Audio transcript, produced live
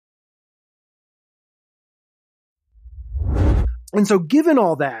And so given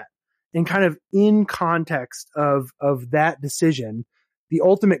all that, and kind of in context of that decision, the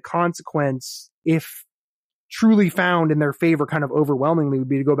ultimate consequence, if truly found in their favor kind of overwhelmingly, would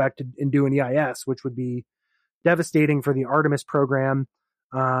be to go back to and do an EIS, which would be devastating for the Artemis program.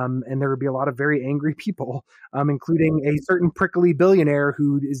 And there would be a lot of very angry people, including a certain prickly billionaire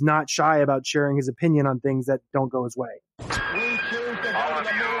who is not shy about sharing his opinion on things that don't go his way. We choose to go to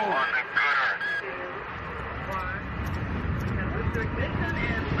the moon.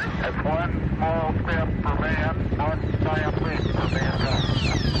 That's one small step for man, one giant leap for mankind.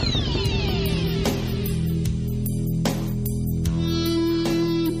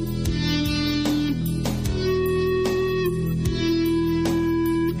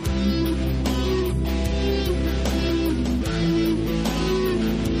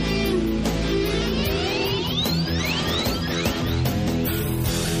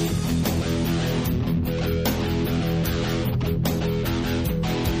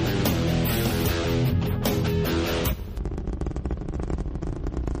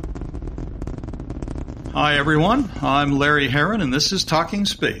 Hi, everyone. I'm Larry Heron, and this is Talking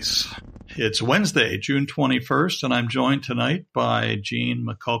Space. It's Wednesday, June 21st, and I'm joined tonight by Gene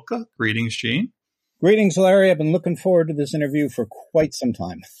Mikulka. Greetings, Gene. Greetings, Larry. I've been looking forward to this interview for quite some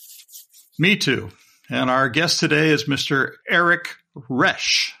time. Me too. And our guest today is Mr. Eric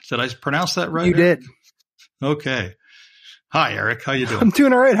Resch. Did I pronounce that right? You did. Okay. Hi, Eric. How you doing? I'm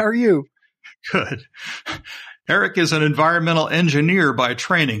doing all right. How are you? Good. Eric is an environmental engineer by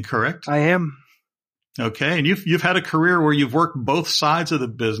training, correct? I am. Okay. And you've had a career where you've worked both sides of the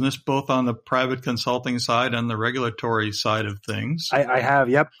business, both on the private consulting side and the regulatory side of things. I have.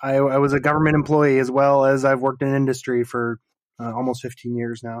 Yep. I was a government employee as well as I've worked in industry for almost 15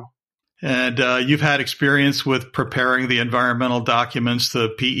 years now. And you've had experience with preparing the environmental documents, the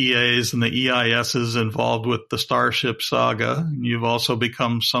PEAs and the EISs involved with the Starship saga. And you've also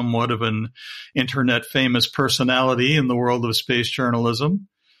become somewhat of an internet famous personality in the world of space journalism.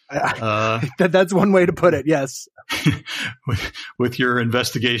 That's one way to put it. Yes. with your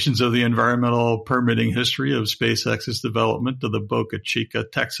investigations of the environmental permitting history of SpaceX's development of the Boca Chica,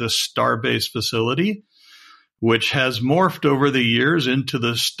 Texas Starbase facility, which has morphed over the years into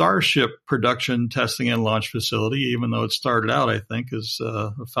the Starship production, testing, and launch facility, even though it started out, I think, as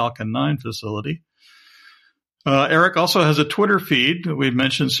a Falcon 9 facility. Eric also has a Twitter feed that we've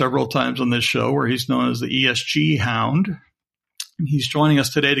mentioned several times on this show where he's known as the ESG Hound. He's joining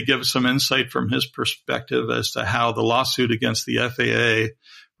us today to give us some insight from his perspective as to how the lawsuit against the FAA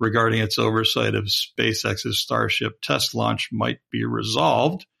regarding its oversight of SpaceX's Starship test launch might be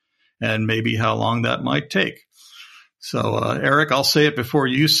resolved and maybe how long that might take. So, Eric, I'll say it before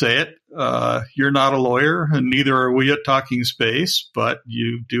you say it. You're not a lawyer, and neither are we at Talking Space, but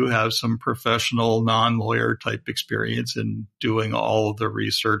you do have some professional, non-lawyer type experience in doing all of the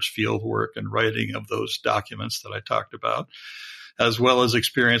research, field work, and writing of those documents that I talked about, as well as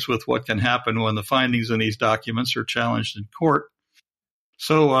experience with what can happen when the findings in these documents are challenged in court.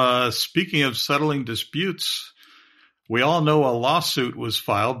 So, speaking of settling disputes, we all know a lawsuit was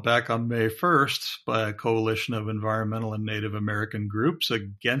filed back on May 1st by a coalition of environmental and Native American groups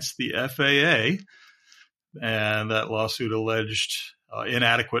against the FAA. And that lawsuit alleged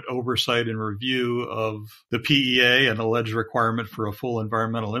inadequate oversight and review of the PEA and alleged requirement for a full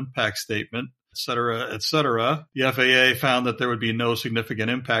environmental impact statement, et cetera, et cetera. The FAA found that there would be no significant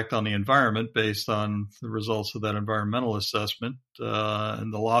impact on the environment based on the results of that environmental assessment.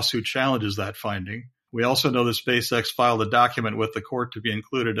 And the lawsuit challenges that finding. We also know that SpaceX filed a document with the court to be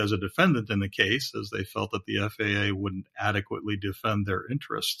included as a defendant in the case, as they felt that the FAA wouldn't adequately defend their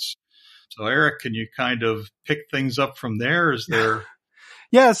interests. So, Eric, can you kind of pick things up from there? Is there?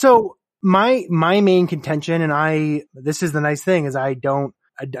 Yeah. So my main contention, and this is the nice thing, is I don't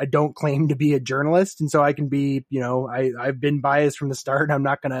claim to be a journalist, and so I can be, I've been biased from the start. I'm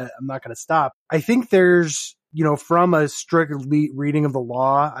not gonna stop. I think there's, from a strict reading of the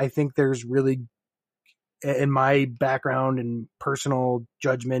law, I think there's really, in my background and personal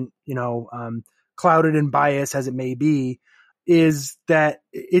judgment, clouded and biased as it may be, is that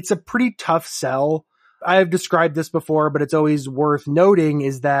it's a pretty tough sell. I've described this before, but it's always worth noting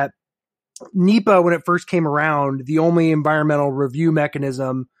is that NEPA, when it first came around, the only environmental review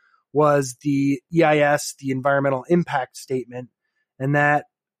mechanism was the EIS, the environmental impact statement. And that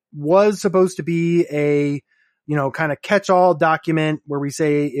was supposed to be a kind of catch-all document where we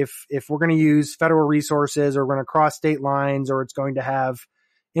say if we're going to use federal resources or we're going to cross state lines or it's going to have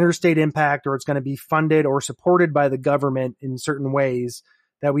interstate impact or it's going to be funded or supported by the government in certain ways,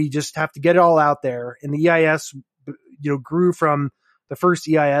 that we just have to get it all out there. And the EIS, grew from the first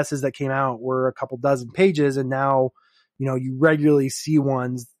EISs that came out were a couple dozen pages. And now, you regularly see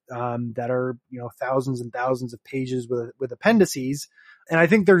ones, that are, thousands and thousands of pages with appendices. And I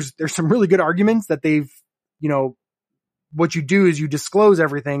think there's some really good arguments that they've, what you do is you disclose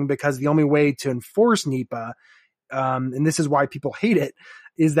everything, because the only way to enforce NEPA, and this is why people hate it,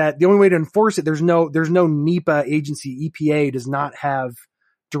 is that the only way to enforce it, there's no NEPA agency. EPA does not have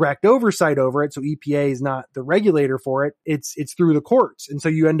direct oversight over it. So EPA is not the regulator for it. It's through the courts. And so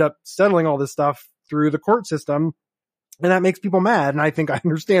you end up settling all this stuff through the court system. And that makes people mad. And I think I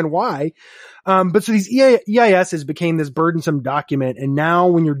understand why. But so these EISs became this burdensome document. And now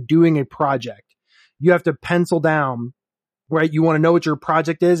when you're doing a project, you have to pencil down, right? You want to know what your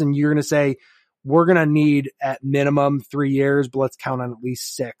project is, and you're going to say, we're going to need at minimum 3 years, but let's count on at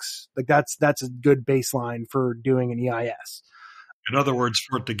least 6. Like that's a good baseline for doing an EIS. In other words,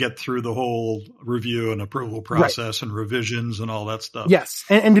 for it to get through the whole review and approval process, right, and revisions and all that stuff. Yes.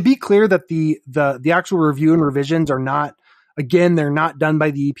 And to be clear that the actual review and revisions are not, again, they're not done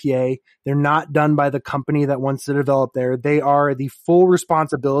by the EPA. They're not done by the company that wants to develop there. They are the full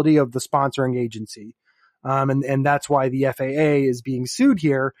responsibility of the sponsoring agency. And that's why the FAA is being sued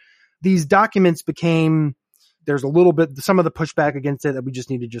here. These documents became, there's a little bit, some of the pushback against it that we just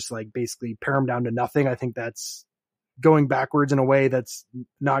need to just like basically pare them down to nothing. I think that's going backwards in a way that's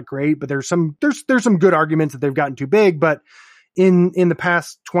not great, but there's some good arguments that they've gotten too big. But in the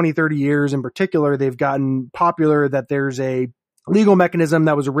past 20, 30 years in particular, they've gotten popular that there's a legal mechanism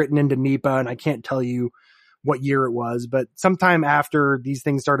that was written into NEPA. And I can't tell you what year it was, but sometime after these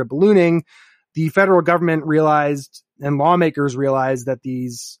things started ballooning, the federal government realized and lawmakers realized that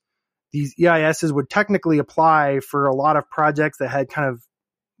these EISs would technically apply for a lot of projects that had kind of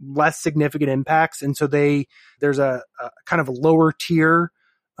less significant impacts. And so there's a kind of a lower tier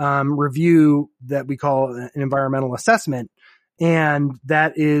review that we call an environmental assessment. And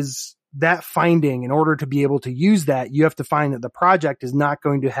that finding, in order to be able to use that, you have to find that the project is not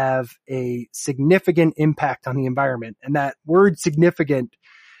going to have a significant impact on the environment. And that word significant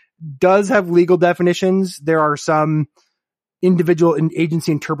does have legal definitions. There are some individual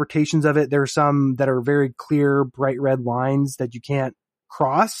agency interpretations of it. There are some that are very clear, bright red lines that you can't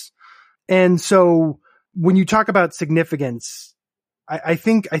cross. And so when you talk about significance, I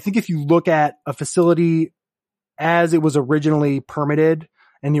think if you look at a facility as it was originally permitted,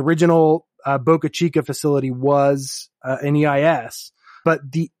 and the original Boca Chica facility was an EIS, but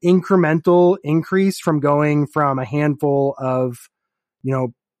the incremental increase from going from a handful of,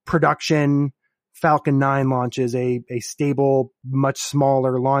 production Falcon 9 launches, a stable, much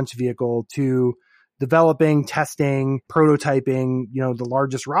smaller launch vehicle, to developing, testing, prototyping, the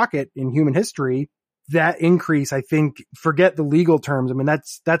largest rocket in human history, that increase, I think, forget the legal terms. I mean,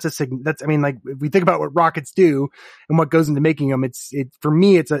 like if we think about what rockets do and what goes into making them, for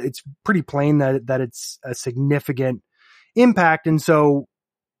me, it's pretty plain that it's a significant impact. And so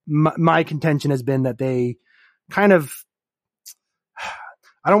my contention has been that they kind of,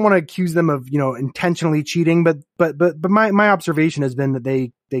 I don't want to accuse them of, intentionally cheating, but my observation has been that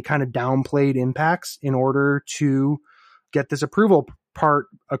they kind of downplayed impacts in order to get this approval part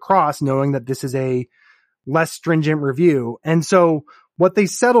across, knowing that this is a less stringent review. And so what they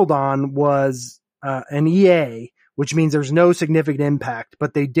settled on was an EA, which means there's no significant impact,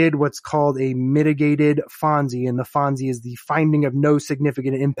 but they did what's called a mitigated FONSI, and the FONSI is the finding of no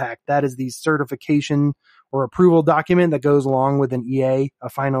significant impact. That is the certification or approval document that goes along with an EA, a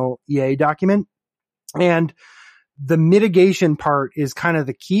final EA document. And the mitigation part is kind of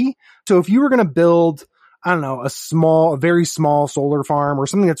the key. So if you were going to build, I don't know, a very small solar farm, or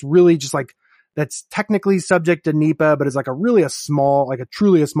something that's really just like, that's technically subject to NEPA, but is like truly a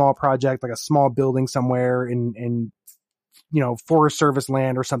small project, like a small building somewhere in Forest Service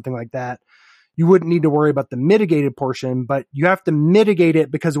land or something like that, you wouldn't need to worry about the mitigated portion, but you have to mitigate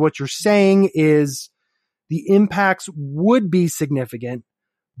it because what you're saying is the impacts would be significant,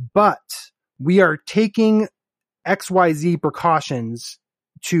 but we are taking XYZ precautions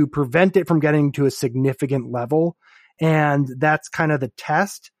to prevent it from getting to a significant level. And that's kind of the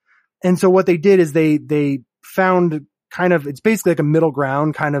test. And so what they did is they found kind of, it's basically like a middle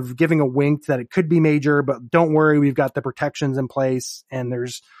ground, kind of giving a wink that it could be major, but don't worry, we've got the protections in place. And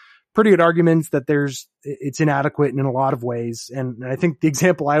there's pretty good arguments that it's inadequate in a lot of ways. And I think the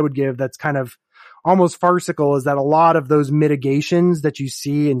example I would give that's kind of almost farcical is that a lot of those mitigations that you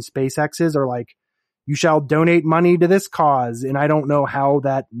see in SpaceX's are like, you shall donate money to this cause. And I don't know how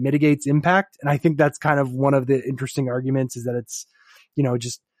that mitigates impact. And I think that's kind of one of the interesting arguments, is that it's,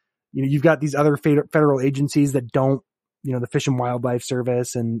 you've got these other federal agencies that don't, the Fish and Wildlife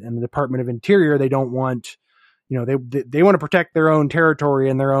Service and the Department of Interior, they don't want, they want to protect their own territory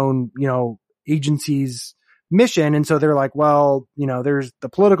and their own, agencies' mission. And so they're like, well, there's the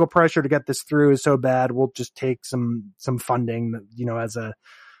political pressure to get this through is so bad. We'll just take some funding,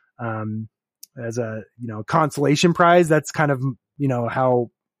 as a consolation prize. That's kind of,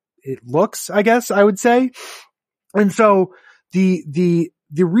 how it looks, I guess I would say. And so the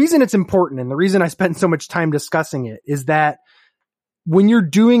reason it's important and the reason I spent so much time discussing it is that when you're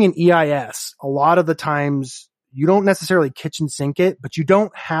doing an EIS, a lot of the times you don't necessarily kitchen sink it, but you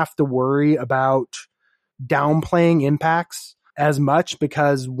don't have to worry about downplaying impacts as much,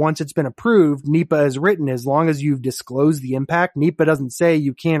 because once it's been approved, NEPA is written as long as you've disclosed the impact. NEPA doesn't say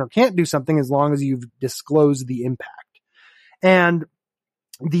you can or can't do something as long as you've disclosed the impact. And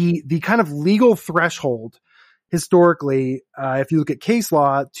the kind of legal threshold historically, if you look at case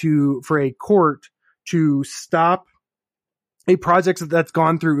law, for a court to stop a project that's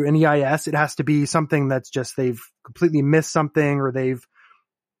gone through an EIS, it has to be something that's just they've completely missed something or they've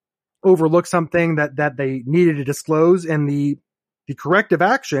overlooked something that they needed to disclose. And the corrective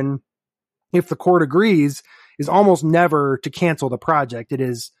action, if the court agrees, is almost never to cancel the project. It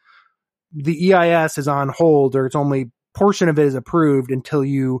is the EIS is on hold, or it's only portion of it is approved until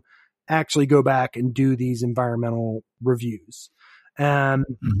you actually go back and do these environmental reviews.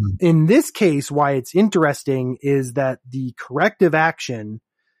 In this case, why it's interesting is that the corrective action,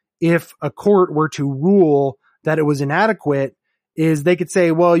 if a court were to rule that it was inadequate, is they could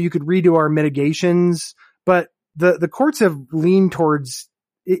say, well, you could redo our mitigations, but the courts have leaned towards,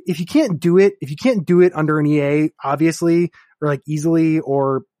 if you can't do it under an EA, obviously, or like easily,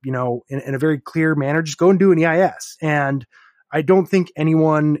 or, in a very clear manner, just go and do an EIS. And I don't think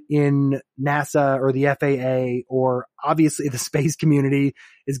anyone in NASA or the FAA or obviously the space community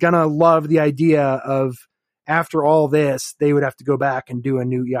is going to love the idea of, after all this, they would have to go back and do a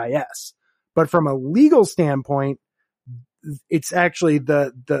new EIS. But from a legal standpoint, it's actually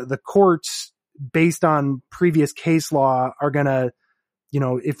the courts, based on previous case law, are going to,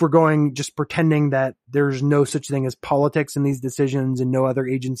 if we're going just pretending that there's no such thing as politics in these decisions and no other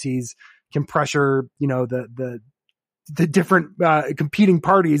agencies can pressure, the different competing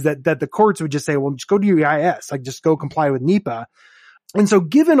parties, that the courts would just say, well, just go do your EIS, like just go comply with NEPA. And so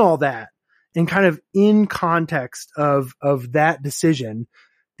given all that, and kind of in context of that decision,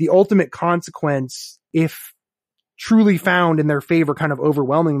 the ultimate consequence, if truly found in their favor kind of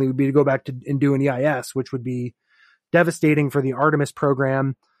overwhelmingly, would be to go back and do an EIS, which would be devastating for the Artemis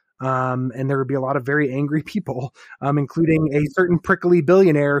program. And there would be a lot of very angry people, including a certain prickly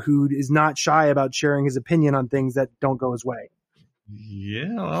billionaire who is not shy about sharing his opinion on things that don't go his way.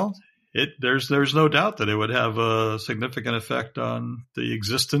 Yeah, well, there's no doubt that it would have a significant effect on the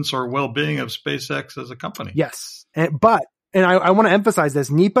existence or well-being of SpaceX as a company. Yes. And I want to emphasize this.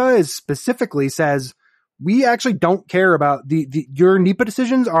 NEPA specifically says, we actually don't care about your NEPA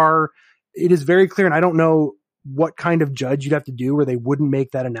decisions it is very clear. And I don't know what kind of judge you'd have to do where they wouldn't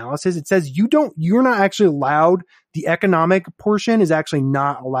make that analysis. It says you're not actually allowed, the economic portion is actually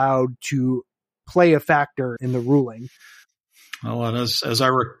not allowed to play a factor in the ruling. Well, and as I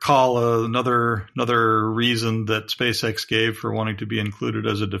recall, another reason that SpaceX gave for wanting to be included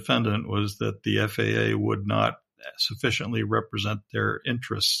as a defendant was that the FAA would not sufficiently represent their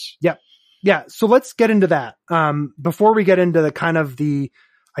interests. Yeah. Yeah. So let's get into that. Before we get into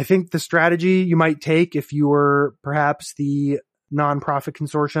I think the strategy you might take if you were perhaps the nonprofit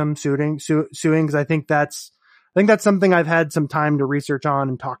consortium suing, because I think that's something I've had some time to research on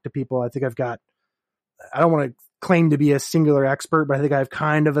and talk to people. I think I don't want to claim to be a singular expert, but I think I have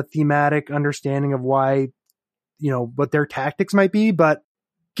kind of a thematic understanding of why, what their tactics might be. But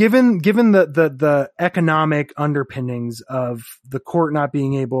given the economic underpinnings of the court not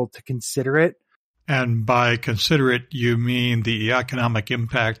being able to consider it. And by consider it, you mean the economic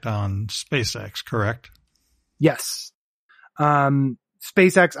impact on SpaceX, correct? Yes.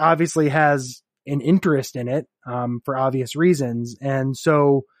 SpaceX obviously has an interest in it, for obvious reasons. And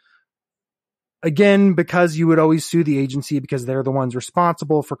so again, because you would always sue the agency because they're the ones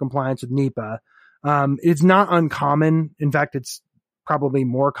responsible for compliance with NEPA, it's not uncommon. In fact, it's probably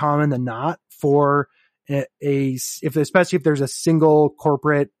more common than not for especially if there's a single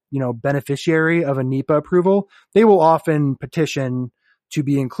corporate, beneficiary of a NEPA approval, they will often petition to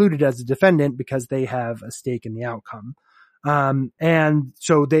be included as a defendant because they have a stake in the outcome. And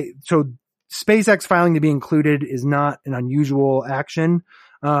so SpaceX filing to be included is not an unusual action.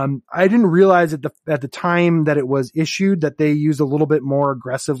 I didn't realize at the time that it was issued that they used a little bit more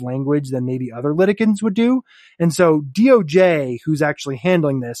aggressive language than maybe other litigants would do. And so DOJ, who's actually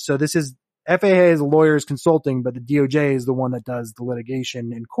handling this, so this is FAA is a lawyer's consulting, but the DOJ is the one that does the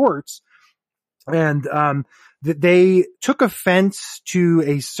litigation in courts. And they took offense to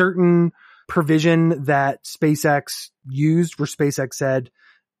a certain provision that SpaceX used, where SpaceX said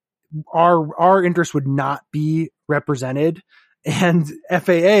our interest would not be represented, and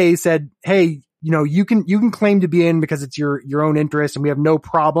FAA said, hey, you can claim to be in because it's your own interest, and we have no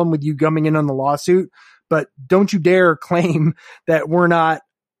problem with you coming in on the lawsuit, but don't you dare claim that we're not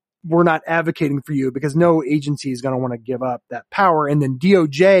advocating for you, because no agency is going to want to give up that power. And then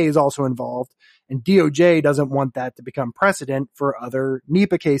DOJ is also involved, and DOJ doesn't want that to become precedent for other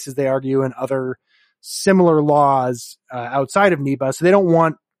NEPA cases, they argue, and other similar laws outside of NEPA. So they don't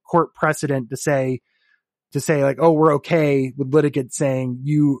want court precedent to say like, oh, we're okay with litigants saying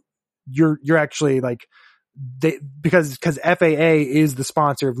you're actually like, because FAA is the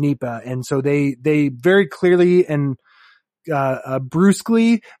sponsor of NEPA. And so they very clearly and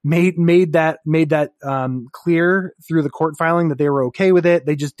brusquely made that clear through the court filing that they were okay with it.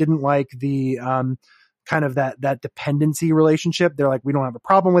 They just didn't like the kind of that dependency relationship. They're like, we don't have a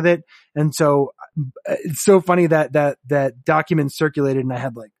problem with it. And so it's so funny that document circulated, and I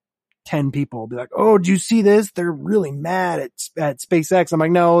had like 10 people be like, oh, do you see this? They're really mad at SpaceX. I'm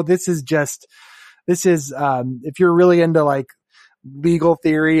like, no, this is if you're really into like legal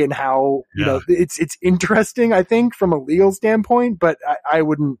theory and how, it's interesting, I think, from a legal standpoint, but I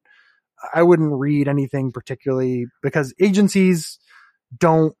wouldn't read anything particularly, because agencies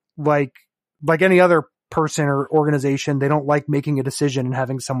don't like any other person or organization, they don't like making a decision and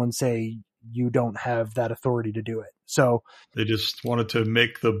having someone say you don't have that authority to do it. So they just wanted to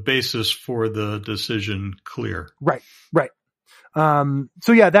make the basis for the decision clear. Right.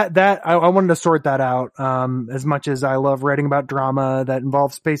 So yeah, that I wanted to sort that out. As much as I love writing about drama that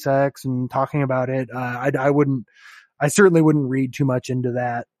involves SpaceX and talking about it, I certainly wouldn't read too much into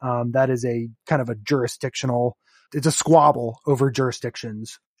that. That is a kind of a jurisdictional, it's a squabble over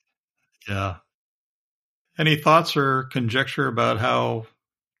jurisdictions. Yeah. Any thoughts or conjecture about how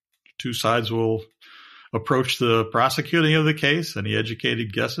two sides will approach the prosecuting of the case? Any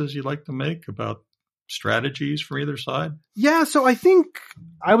educated guesses you'd like to make about strategies from either side? Yeah, so I think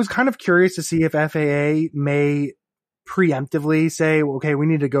I was kind of curious to see if FAA may preemptively say, okay, we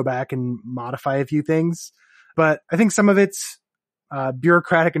need to go back and modify a few things. But I think some of it's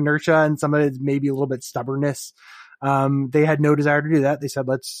bureaucratic inertia, and some of it maybe a little bit stubbornness. They had no desire to do that. They said,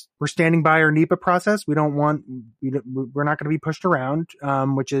 we're standing by our NEPA process. We're not going to be pushed around,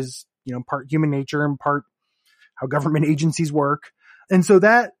 which is, part human nature and part how government agencies work. And so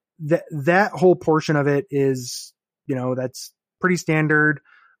that whole portion of it is, that's pretty standard,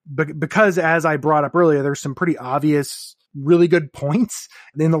 because as I brought up earlier, there's some pretty obvious, really good points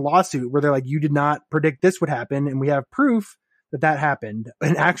in the lawsuit where they're like, you did not predict this would happen, and we have proof that happened.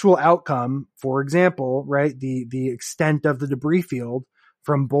 An actual outcome, for example, right? The extent of the debris field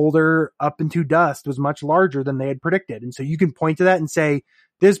from Boulder up into dust was much larger than they had predicted. And so you can point to that and say,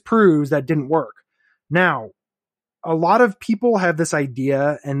 this proves that didn't work. Now, a lot of people have this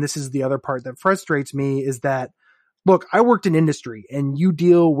idea, and this is the other part that frustrates me, is that, look, I worked in industry, and you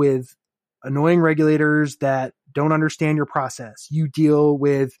deal with annoying regulators that don't understand your process. You deal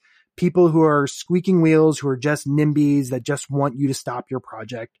with people who are squeaking wheels, who are just NIMBYs that just want you to stop your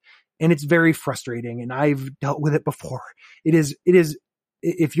project. And it's very frustrating. And I've dealt with it before. It is,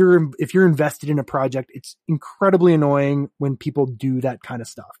 if you're invested in a project, it's incredibly annoying when people do that kind of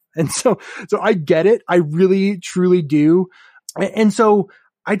stuff. And so I get it. I really, truly do. And so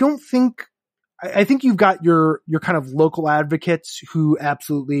I think you've got your kind of local advocates who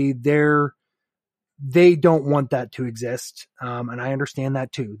absolutely they don't want that to exist. And I understand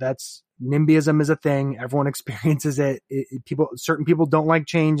that too. That's NIMBYism is a thing. Everyone experiences it. Certain people don't like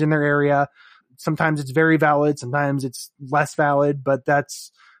change in their area. Sometimes it's very valid. Sometimes it's less valid, but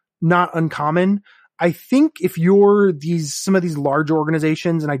that's not uncommon. I think if you're some of these large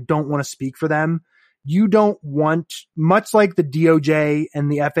organizations, and I don't want to speak for them, you don't want, much like the DOJ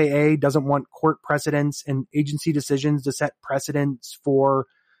and the FAA doesn't want court precedents and agency decisions to set precedents for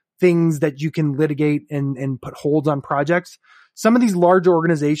things that you can litigate and put holds on projects. Some of these larger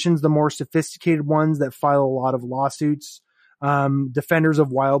organizations, the more sophisticated ones that file a lot of lawsuits, Defenders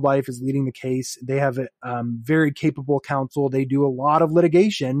of Wildlife is leading the case. They have a very capable counsel. They do a lot of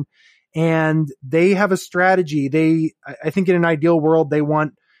litigation, and they have a strategy. I think in an ideal world, they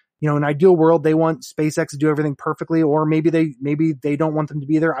want SpaceX to do everything perfectly, or maybe they don't want them to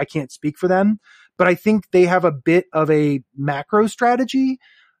be there. I can't speak for them, but I think they have a bit of a macro strategy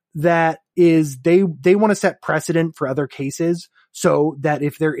that is they want to set precedent for other cases, so that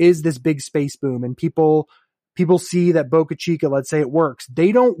if there is this big space boom and people see that Boca Chica, let's say it works,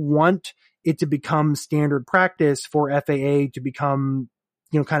 they don't want it to become standard practice for FAA to become,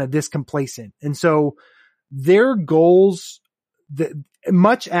 kind of this complacent. And so their goals,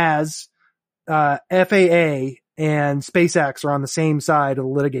 much as FAA and SpaceX are on the same side of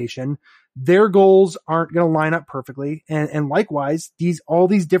the litigation. Their goals aren't going to line up perfectly. And likewise, all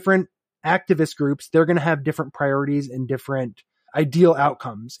these different activist groups, they're going to have different priorities and different ideal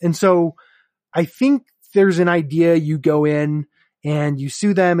outcomes. And so I think there's an idea you go in and you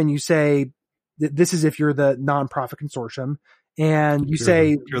sue them and you say, this is if you're the nonprofit consortium, and you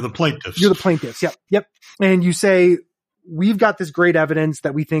say, you're the plaintiffs. You're the plaintiffs. Yep. And you say, we've got this great evidence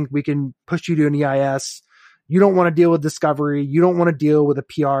that we think we can push you to an EIS. You don't want to deal with discovery. You don't want to deal with a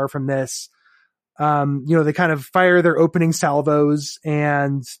PR from this. They kind of fire their opening salvos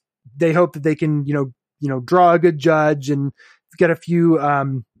and they hope that they can, draw a good judge and get a few,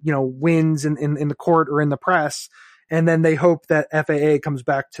 wins in the court or in the press. And then they hope that FAA comes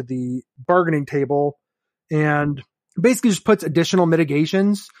back to the bargaining table and basically just puts additional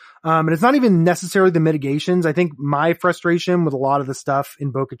mitigations. And it's not even necessarily the mitigations. I think my frustration with a lot of the stuff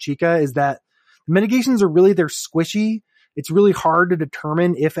in Boca Chica is that the mitigations are they're squishy. It's really hard to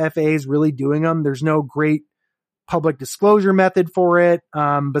determine if FAA is really doing them. There's no great public disclosure method for it.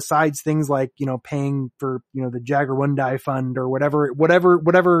 Besides things like, paying for, the Jaguar fund or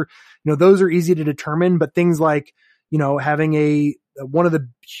whatever, those are easy to determine. But things like, having one of the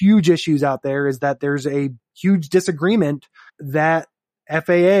huge issues out there is that there's a huge disagreement that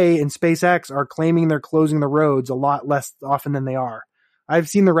FAA and SpaceX are claiming they're closing the roads a lot less often than they are. I've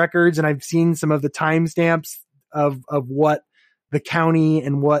seen the records and I've seen some of the timestamps of what the county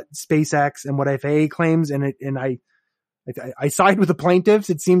and what SpaceX and what FAA claims. And I side with the plaintiffs.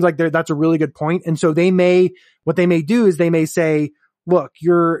 It seems like that's a really good point. And so what they may do is they may say, look,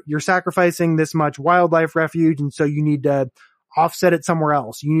 you're sacrificing this much wildlife refuge. And so you need to offset it somewhere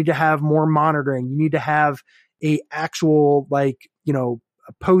else. You need to have more monitoring. You need to have a actual, a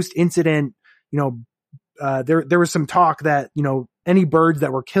post incident, there was some talk that, any birds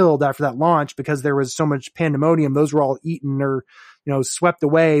that were killed after that launch because there was so much pandemonium, those were all eaten or, swept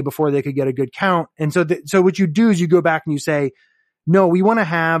away before they could get a good count. And so, so what you do is you go back and you say, no, we want to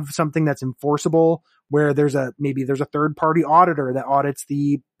have something that's enforceable where there's a third party auditor that audits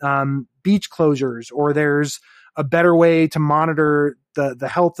the, beach closures, or there's a better way to monitor the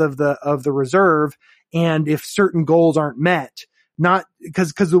health of the reserve. And if certain goals aren't met, not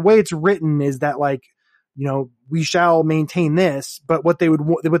because the way it's written is that we shall maintain this, but what they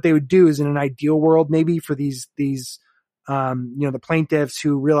would do is in an ideal world, maybe for these the plaintiffs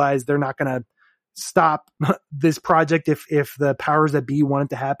who realize they're not going to stop this project if the powers that be want it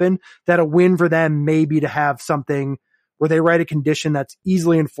to happen, that a win for them may be to have something where they write a condition that's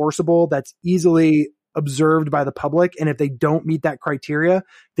easily enforceable, that's easily observed by the public. And if they don't meet that criteria,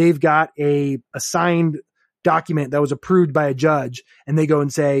 they've got a signed document that was approved by a judge, and they go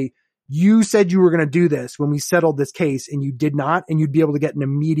and say, you said you were going to do this when we settled this case and you did not, and you'd be able to get an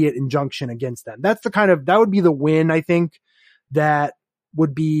immediate injunction against them. That would be the win, I think, that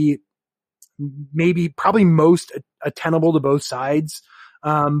would be probably most attainable to both sides.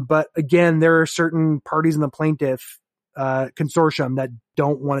 But again, there are certain parties in the plaintiff consortium that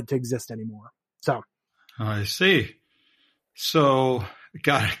don't want it to exist anymore. So I see. So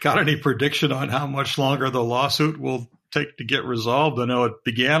got any prediction on how much longer the lawsuit will take to get resolved? I know it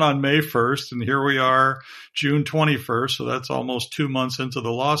began on May 1st and here we are June 21st. So that's almost 2 months into the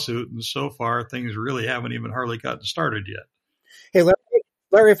lawsuit. And so far things really haven't even hardly gotten started yet. Hey,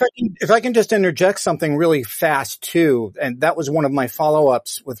 Larry, if I can just interject something really fast too. And that was one of my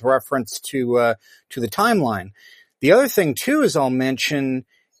follow-ups with reference to the timeline. The other thing too is I'll mention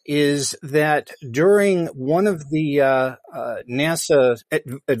is that during one of the NASA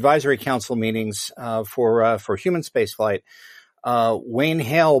Advisory Council meetings for human spaceflight, Wayne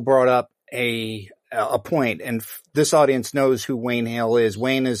Hale brought up a point, and this audience knows who Wayne Hale is.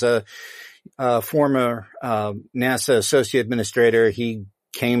 Wayne is a former NASA associate administrator. He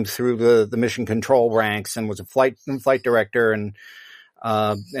came through the mission control ranks and was a flight director,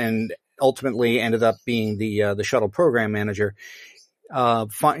 and ultimately ended up being the shuttle program manager.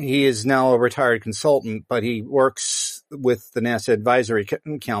 He is now a retired consultant, but he works with the NASA Advisory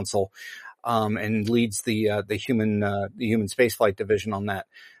Council, and leads the human spaceflight division on that.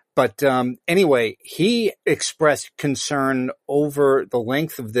 But, anyway, he expressed concern over the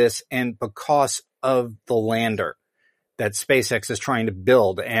length of this and because of the lander that SpaceX is trying to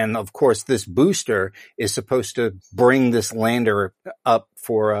build. And of course, this booster is supposed to bring this lander up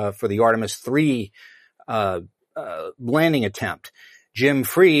for the Artemis 3, landing attempt. Jim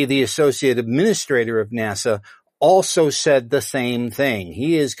Free, the associate administrator of NASA, also said the same thing.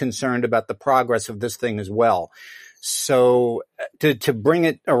 He is concerned about the progress of this thing as well. So to bring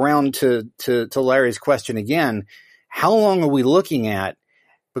it around to Larry's question again, how long are we looking at?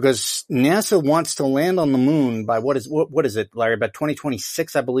 because NASA wants to land on the moon by what is it, Larry? About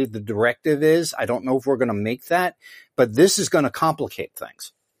 2026, I believe the directive is. I don't know if we're going to make that, but this is going to complicate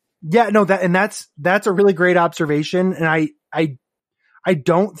things. Yeah, no, that's a really great observation. And I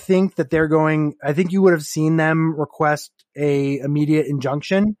don't think that they're going, I think you would have seen them request a immediate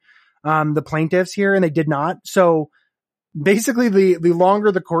injunction, the plaintiffs here, and they did not. So basically the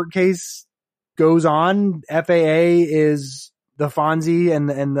longer the court case goes on, FAA is the FONSI and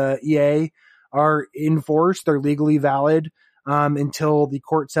the EA are in force. They're legally valid, until the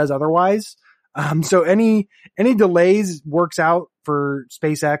court says otherwise. So any delays works out for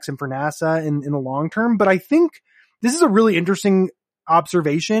SpaceX and for NASA in the long term. But I think this is a really interesting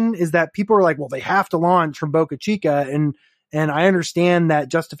observation, is that people are like, well, they have to launch from Boca Chica. And I understand that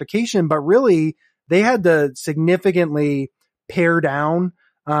justification, but really they had to significantly pare down,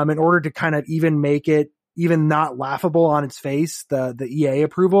 in order to kind of even make it even not laughable on its face, the EA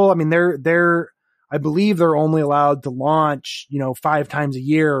approval. I mean, I believe they're only allowed to launch, 5 times a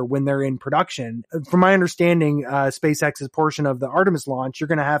year when they're in production. From my understanding, SpaceX's portion of the Artemis launch, you're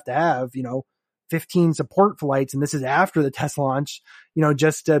going to have, 15 support flights. And this is after the test launch,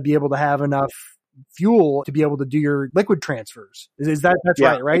 just to be able to have enough fuel to be able to do your liquid transfers. That's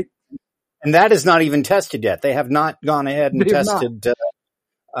Yeah. right? And that is not even tested yet. They have not gone ahead and tested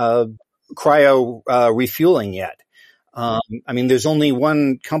cryo refueling yet. I mean, there's only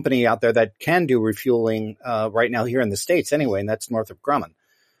one company out there that can do refueling right now here in the States anyway, and that's Northrop Grumman.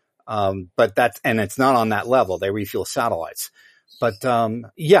 But it's not on that level. They refuel satellites. But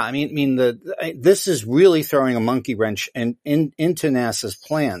yeah, I mean, this is really throwing a monkey wrench into NASA's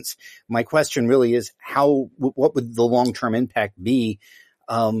plans. My question really is what would the long-term impact be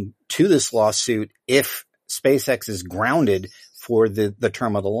to this lawsuit if SpaceX is grounded for the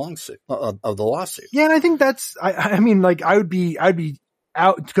term of the lawsuit? Yeah, and I think that's, I mean, like I'd be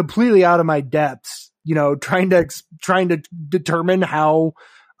completely out of my depths, trying to determine how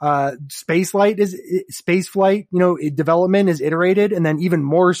space flight, development is iterated, and then even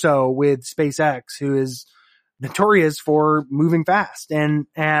more so with SpaceX, who is notorious for moving fast. And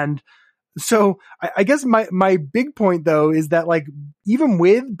so I guess my big point though is that, like, even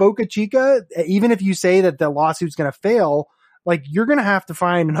with Boca Chica, even if you say that the lawsuit's going to fail, like, you're going to have to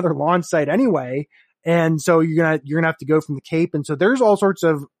find another launch site anyway. And so you're going to have to go from the Cape. And so there's all sorts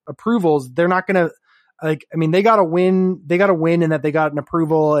of approvals. They're not going to, they got to win in that they got an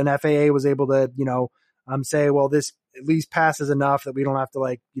approval, and FAA was able to, say, well, this at least passes enough that we don't have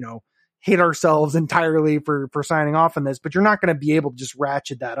to hate ourselves entirely for signing off on this. But you're not going to be able to just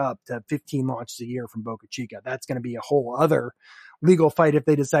ratchet that up to 15 launches a year from Boca Chica. That's going to be a whole other legal fight if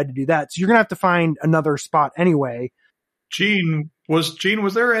they decide to do that. So you're going to have to find another spot anyway. Gene, was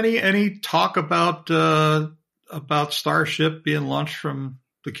there any talk about Starship being launched from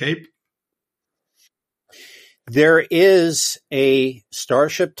the Cape? There is a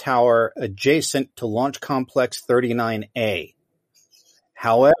Starship tower adjacent to Launch Complex 39A.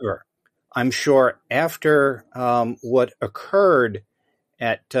 However, I'm sure after what occurred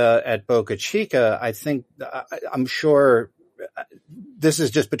at Boca Chica, I'm sure this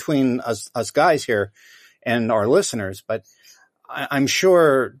is just between us guys here and our listeners, but I'm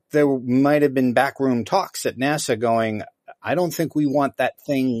sure there might have been backroom talks at NASA going, I don't think we want that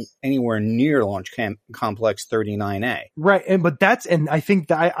thing anywhere near Launch Complex 39A. Right. And I think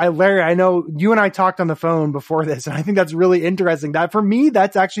that Larry, I know you and I talked on the phone before this, and I think that's really interesting. That for me,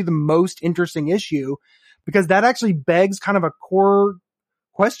 that's actually the most interesting issue, because that actually begs kind of a core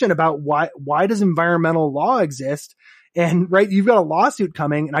question about why does environmental law exist? And right, you've got a lawsuit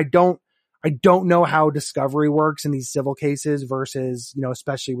coming, and I don't know how discovery works in these civil cases versus,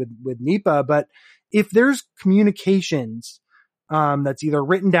 especially with NEPA, but if there's communications, that's either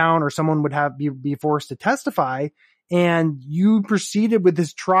written down or someone would be forced to testify, and you proceeded with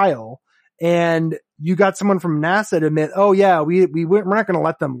this trial and you got someone from NASA to admit, oh yeah, we're not going to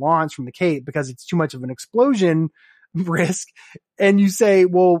let them launch from the Cape because it's too much of an explosion risk. And you say,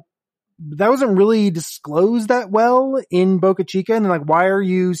 well, that wasn't really disclosed that well in Boca Chica. And like, why are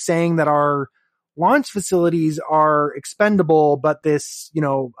you saying that our launch facilities are expendable, but this,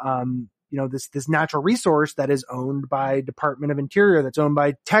 this natural resource that is owned by Department of Interior, that's owned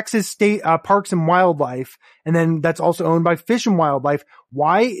by Texas State Parks and Wildlife, and then that's also owned by Fish and Wildlife.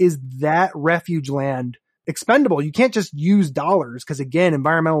 Why is that refuge land expendable? You can't just use dollars, because again,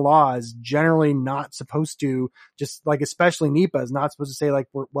 environmental law is generally not supposed to, just like, especially NEPA is not supposed to say like,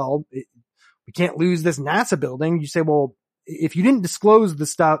 we can't lose this NASA building. You say, well, if you didn't disclose the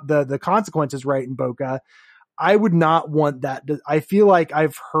stuff, the consequences right in Boca, I would not want that. I feel like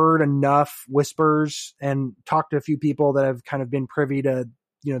I've heard enough whispers and talked to a few people that have kind of been privy to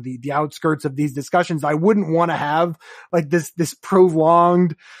the outskirts of these discussions. I wouldn't want to have like this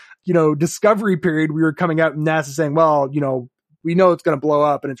prolonged, discovery period. We were coming out and NASA saying, well, we know it's going to blow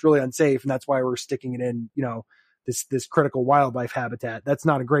up and it's really unsafe. And that's why we're sticking it in, this critical wildlife habitat. That's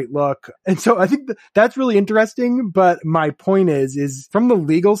not a great look. And so I think that's really interesting. But my point is from the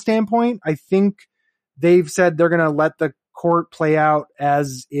legal standpoint, I think they've said they're going to let the court play out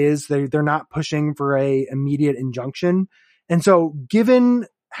as is. They're not pushing for a immediate injunction. And so given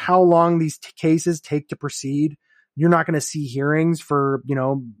how long these cases take to proceed, you're not going to see hearings for,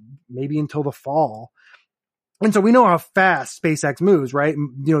 maybe until the fall. And so we know how fast SpaceX moves, right?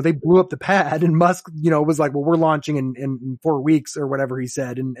 They blew up the pad and Musk, was like, well, we're launching in 4 weeks or whatever he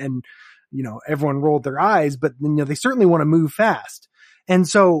said. And everyone rolled their eyes, but they certainly want to move fast. And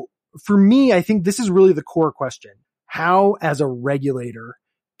so for me, I think this is really the core question. How, as a regulator,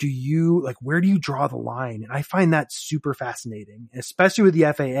 where do you draw the line? And I find that super fascinating, especially with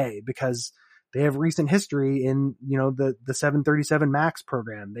the FAA, because they have recent history in, the 737 MAX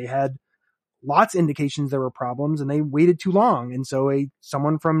program. They had lots of indications there were problems and they waited too long. And so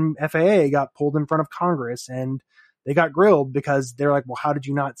someone from FAA got pulled in front of Congress and they got grilled because they're like, well, how did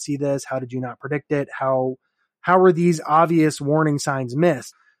you not see this? How did you not predict it? How were these obvious warning signs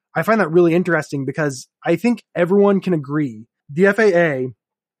missed? I find that really interesting because I think everyone can agree the FAA,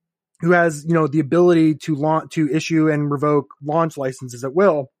 who has, the ability to issue and revoke launch licenses at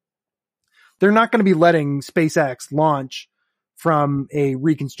will, they're not going to be letting SpaceX launch from a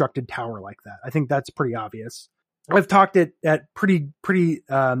reconstructed tower like that. I think that's pretty obvious. I've talked at pretty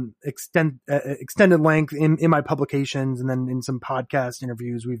extended length in my publications and then in some podcast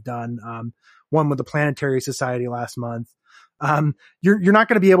interviews we've done. One with the Planetary Society last month. You're not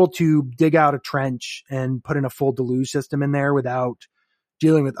going to be able to dig out a trench and put in a full deluge system in there without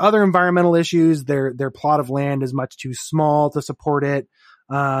dealing with other environmental issues. Their plot of land is much too small to support it.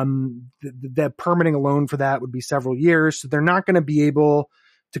 The permitting alone for that would be several years. So they're not going to be able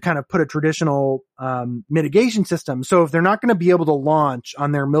to kind of put a traditional, mitigation system. So if they're not going to be able to launch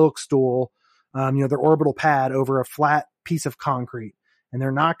on their milk stool, their orbital pad over a flat piece of concrete, and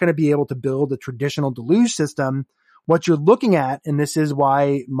they're not going to be able to build a traditional deluge system, what you're looking at, and this is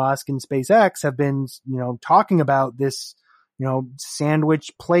why Musk and SpaceX have been, talking about this,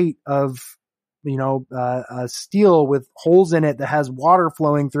 sandwich plate of, steel with holes in it that has water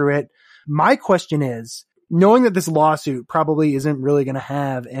flowing through it. My question is, knowing that this lawsuit probably isn't really going to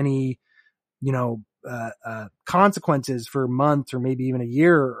have any, consequences for months or maybe even a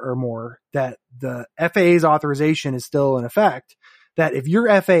year or more, that the FAA's authorization is still in effect, that if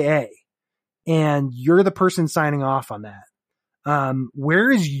you're FAA and you're the person signing off on that,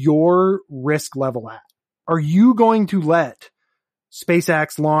 where is your risk level at? Are you going to let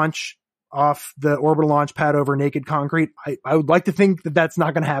SpaceX launch off the orbital launch pad over naked concrete? I would like to think that that's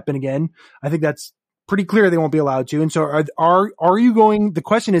not going to happen again. I think that's pretty clear they won't be allowed to. And so are you going, the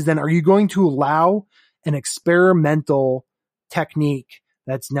question is then, are you going to allow an experimental technique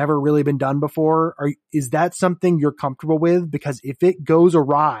that's never really been done before? Is that something you're comfortable with? Because if it goes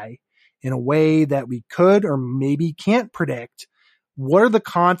awry in a way that we could or maybe can't predict, what are the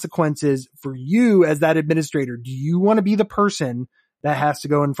consequences for you as that administrator? Do you want to be the person that has to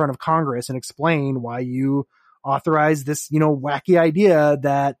go in front of Congress and explain why you authorize this, wacky idea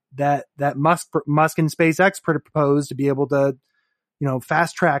that Musk and SpaceX proposed to be able to,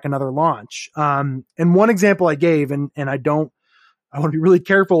 fast track another launch? And one example I gave, and I want to be really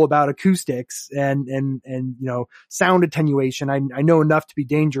careful about acoustics and sound attenuation. I know enough to be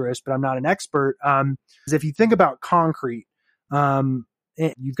dangerous, but I'm not an expert. Is if you think about concrete,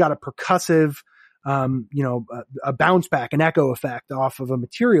 you've got a percussive, a bounce back, an echo effect off of a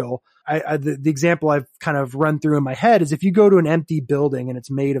material. The example I've kind of run through in my head is if you go to an empty building and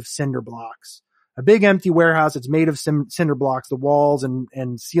it's made of cinder blocks, a big empty warehouse, it's made of cinder blocks, the walls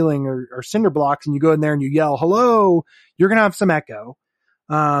and ceiling are cinder blocks, and you go in there and you yell, hello, you're going to have some echo.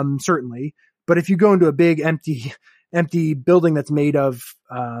 Certainly. But if you go into a big empty building that's made of,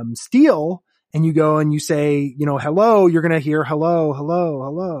 steel, and you go and you say, hello, you're going to hear hello, hello,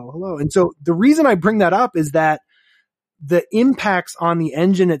 hello, hello. And so the reason I bring that up is that the impacts on the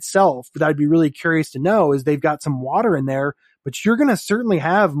engine itself that I'd be really curious to know is they've got some water in there, but you're going to certainly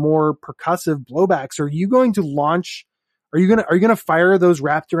have more percussive blowbacks. Are you going to are you going to fire those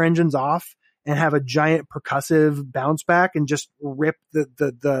Raptor engines off and have a giant percussive bounce back and just rip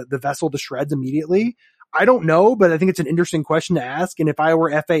the vessel to shreds immediately? I don't know, but I think it's an interesting question to ask. And if I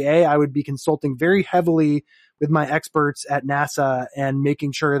were FAA, I would be consulting very heavily my experts at NASA and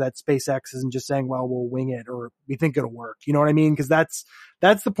making sure that SpaceX isn't just saying, well, we'll wing it or we think it'll work. You know what I mean? Cause that's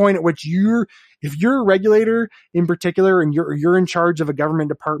the point at which if you're a regulator in particular and you're in charge of a government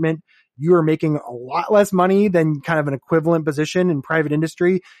department, you are making a lot less money than kind of an equivalent position in private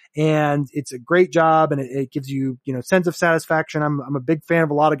industry. And it's a great job and it gives you, sense of satisfaction. I'm a big fan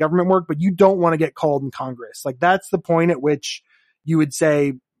of a lot of government work, but you don't want to get called in Congress. Like that's the point at which you would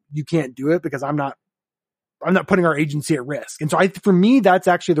say you can't do it because I'm not putting our agency at risk. And so for me, that's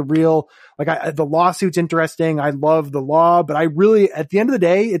actually the real, the lawsuit's interesting. I love the law, but I really, at the end of the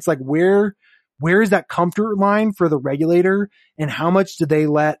day, it's like, where is that comfort line for the regulator and how much do they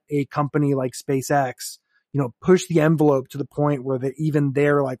let a company like SpaceX, push the envelope to the point where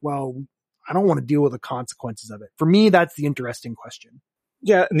they're like, well, I don't want to deal with the consequences of it. For me, that's the interesting question.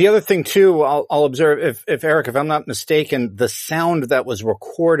 Yeah. And the other thing too, I'll observe if Eric, if I'm not mistaken, the sound that was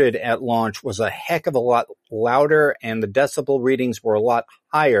recorded at launch was a heck of a lot louder and the decibel readings were a lot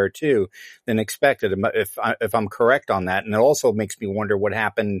higher too than expected. If I'm correct on that. And it also makes me wonder what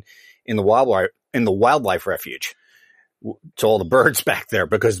happened in the wildlife refuge to all the birds back there,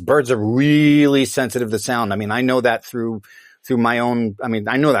 because birds are really sensitive to sound. I mean, I know that through my own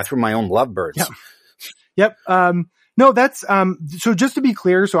lovebirds. Yeah. Yep. No, that's, so just to be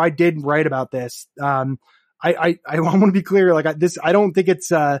clear, so I did write about this. I want to be clear, I don't think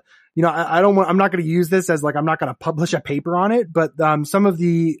it's, I'm not going to use this as I'm not going to publish a paper on it, but, some of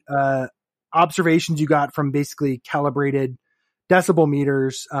the, observations you got from basically calibrated decibel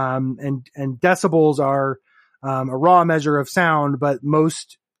meters, and decibels are, a raw measure of sound, but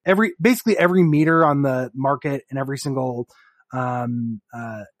basically every meter on the market and every single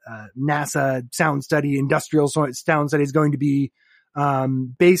NASA sound study, industrial sound study is going to be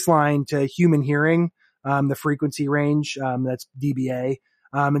baseline to human hearing, the frequency range, that's dBA.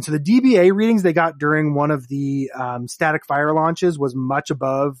 And so the dBA readings they got during one of the static fire launches was much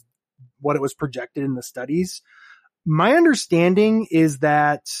above what it was projected in the studies. My understanding is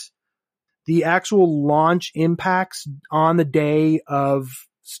that the actual launch impacts on the day of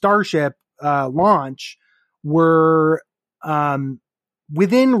Starship launch were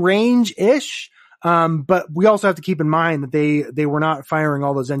within range-ish. But we also have to keep in mind that they were not firing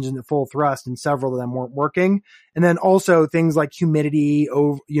all those engines at full thrust and several of them weren't working. And then also things like humidity,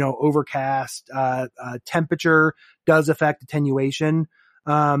 overcast, temperature does affect attenuation.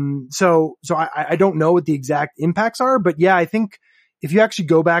 So I don't know what the exact impacts are, but yeah, I think if you actually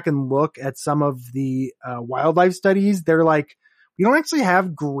go back and look at some of the, wildlife studies, they're like, we don't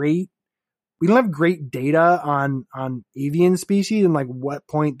have great data on avian species and what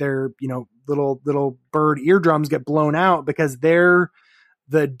point their, little bird eardrums get blown out because the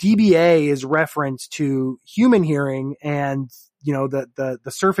dBA is referenced to human hearing and, the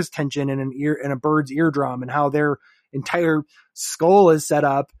surface tension in a bird's eardrum and how their entire skull is set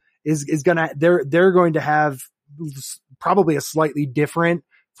up they're going to have probably a slightly different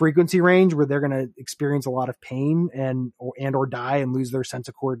frequency range where they're going to experience a lot of pain or die and lose their sense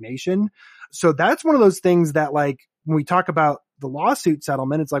of coordination. So that's one of those things that when we talk about the lawsuit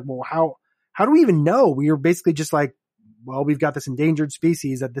settlement, it's well, how do we even know? We are basically just well, we've got this endangered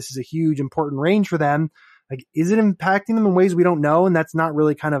species that this is a huge important range for them. Is it impacting them in ways we don't know? And that's not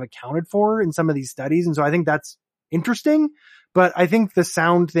really kind of accounted for in some of these studies. And so I think that's interesting, but I think the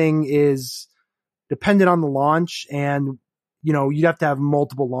sound thing is dependent on the launch and, you'd have to have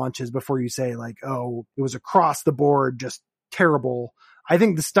multiple launches before you say oh, it was across the board, just terrible. I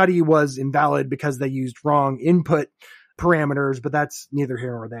think the study was invalid because they used wrong input parameters, but that's neither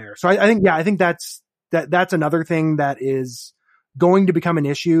here nor there. So I think that's another thing that is going to become an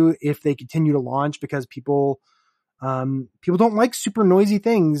issue if they continue to launch because people don't like super noisy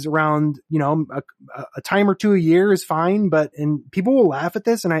things around, a time or two a year is fine, and people will laugh at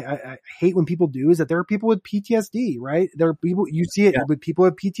this. And I hate when people do is that there are people with PTSD, right? There are people, you see it with people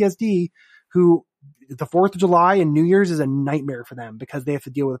with PTSD who the 4th of July and New Year's is a nightmare for them because they have to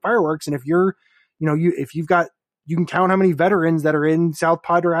deal with fireworks. And if you're, you can count how many veterans that are in South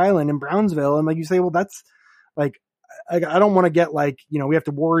Padre Island in Brownsville. And you say, well, that's I don't want to get we have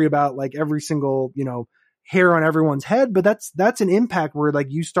to worry about every single, hair on everyone's head, but that's an impact where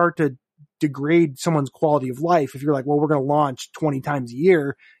you start to degrade someone's quality of life. If you're well, we're going to launch 20 times a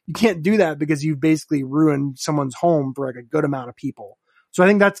year, you can't do that because you've basically ruined someone's home for a good amount of people. So I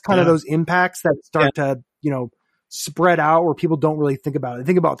think that's kind of those impacts that start to, spread out where people don't really think about it. They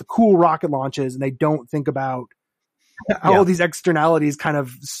think about the cool rocket launches and they don't think about all these externalities kind of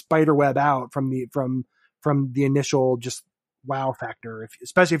spiderweb out from the initial just wow factor,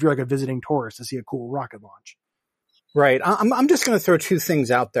 especially if you're a visiting tourist to see a cool rocket launch. Right. I'm just going to throw two things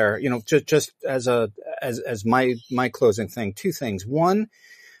out there, just as as my closing thing, two things. One,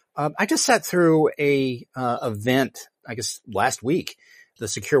 I just sat through a event, I guess last week, the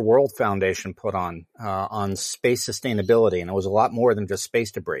Secure World Foundation put on space sustainability, and it was a lot more than just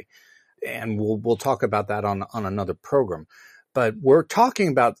space debris. And we'll talk about that on another program. But we're talking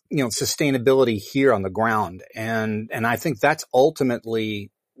about, sustainability here on the ground. And I think that's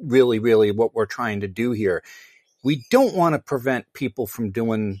ultimately really, really what we're trying to do here. We don't want to prevent people from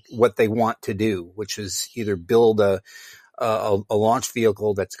doing what they want to do, which is either build a launch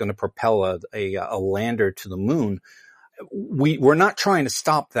vehicle that's going to propel a lander to the moon. We're not trying to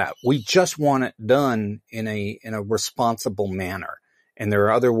stop that. We just want it done in a responsible manner. And there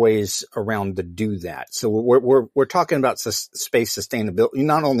are other ways around to do that. So we're talking about space sustainability,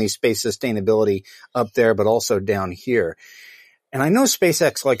 not only space sustainability up there, but also down here. And I know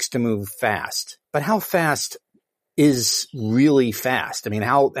SpaceX likes to move fast, but how fast is really fast? I mean,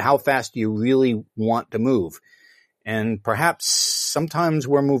 how fast do you really want to move? And perhaps sometimes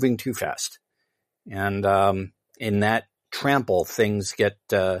we're moving too fast. And in that trample, things get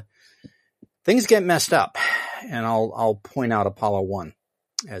messed up. And I'll point out Apollo 1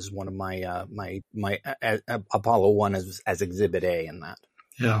 as one of my Apollo 1 as Exhibit A in that.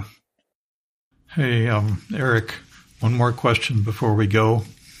 Yeah. Hey, Eric, one more question before we go.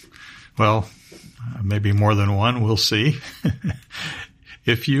 Well, maybe more than one. We'll see.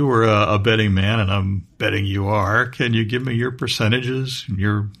 If you were a betting man, and I'm betting you are, can you give me your percentages,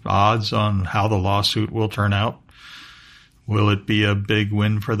 your odds on how the lawsuit will turn out? Will it be a big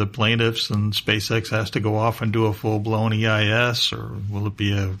win for the plaintiffs and SpaceX has to go off and do a full-blown EIS, or will it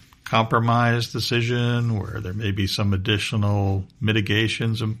be a compromise decision where there may be some additional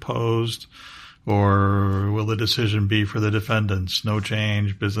mitigations imposed, or will the decision be for the defendants? No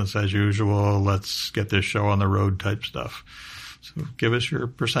change, business as usual, let's get this show on the road type stuff. So give us your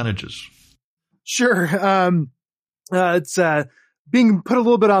percentages. Sure. It's being put a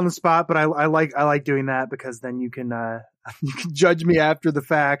little bit on the spot, but I like doing that because then you can judge me after the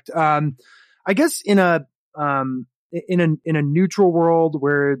fact. I guess in a neutral world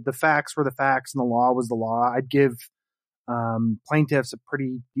where the facts were the facts and the law was the law, I'd give plaintiffs a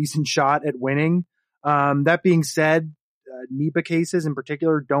pretty decent shot at winning. That being said, NEPA cases in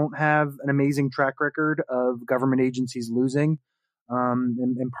particular don't have an amazing track record of government agencies losing.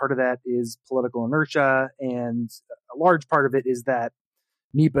 And part of that is political inertia, and a large part of it is that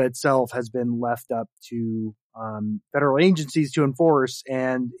NEPA itself has been left up to federal agencies to enforce,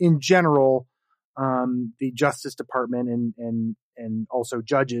 and in general, the Justice Department and also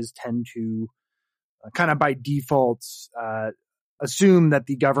judges tend to kind of by default assume that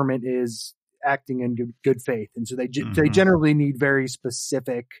the government is acting in good faith, and so they generally need very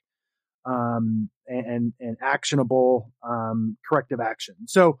specific and actionable corrective action.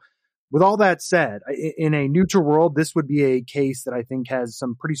 So with all that said, in a neutral world, this would be a case that I think has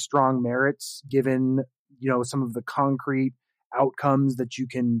some pretty strong merits given, some of the concrete outcomes that you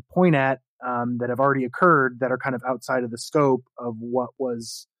can point at that have already occurred that are kind of outside of the scope of what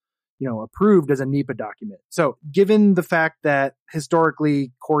was, approved as a NEPA document. So given the fact that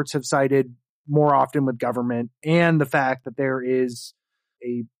historically courts have sided more often with government and the fact that there is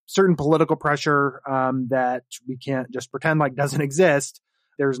a certain political pressure that we can't just pretend like doesn't exist.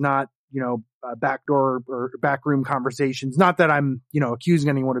 There's not, backdoor or backroom conversations. Not that I'm, accusing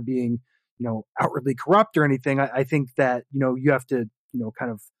anyone of being, outwardly corrupt or anything. I think that, you have to,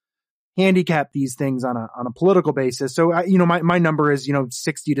 kind of handicap these things on a political basis. So, my number is,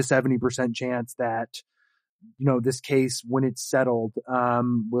 60 to 70% chance that, this case, when it's settled,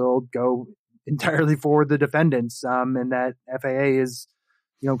 will go entirely for the defendants, and that FAA is,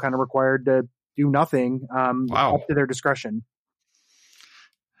 kind of required to do nothing, up to their discretion.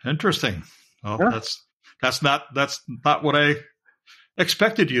 Interesting. Well, yeah. That's not what I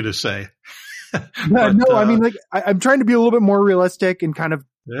expected you to say. But, no, I mean, I'm trying to be a little bit more realistic and kind of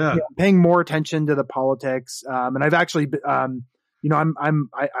paying more attention to the politics. And I've actually, I'm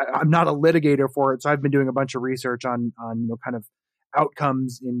not a litigator for it, so I've been doing a bunch of research on kind of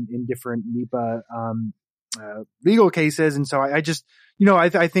outcomes in different NEPA legal cases, and so I just,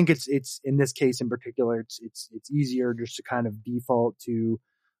 I think it's in this case in particular, it's easier just to kind of default to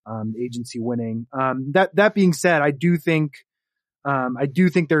agency winning. That being said, I do think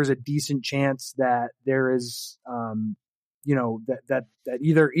there's a decent chance that there is, that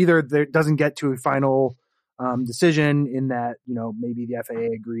either there doesn't get to a final decision in that, maybe the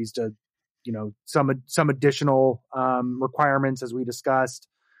FAA agrees to, some additional requirements as we discussed,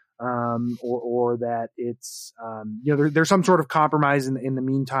 or that it's, there's some sort of compromise in the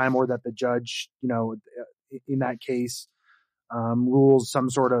meantime, or that the judge, in that case, rules some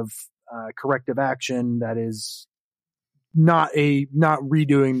sort of corrective action that is not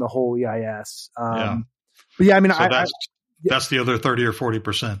redoing the whole EIS. But yeah, I mean, so that's the other 30 or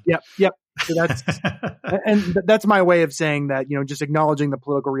 40%. Yep. So that's my way of saying that, just acknowledging the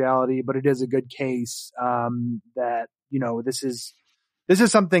political reality, but it is a good case, that, this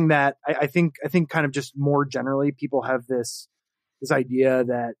is something that I think kind of just more generally people have this idea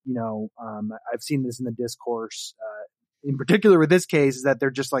that, I've seen this in the discourse, in particular with this case, is that they're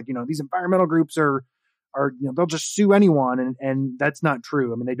just like, these environmental groups are, they'll just sue anyone. And that's not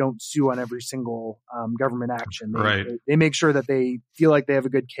true. I mean, they don't sue on every single, government action. They make sure that they feel like they have a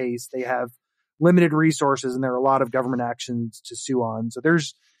good case. They have limited resources, and there are a lot of government actions to sue on. So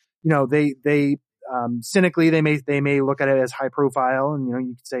there's, cynically, they may look at it as high profile, and,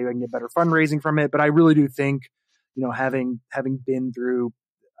 you could say I can get better fundraising from it. But I really do think, having been through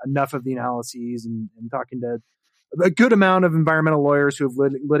enough of the analyses and talking to a good amount of environmental lawyers who have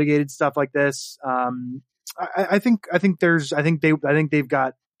litigated stuff like this, I think they've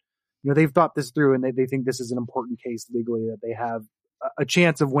got, they've thought this through, and they think this is an important case legally that they have a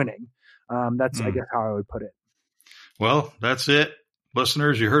chance of winning. That's I guess how I would put it. Well, that's it,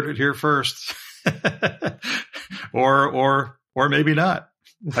 listeners. You heard it here first, or maybe not.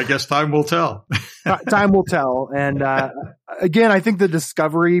 I guess time will tell. Time will tell. And again, I think the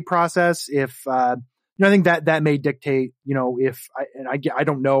discovery process, I think that may dictate, I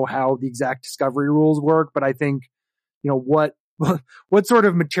don't know how the exact discovery rules work, but I think, what sort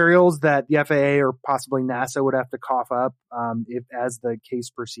of materials that the FAA or possibly NASA would have to cough up, as the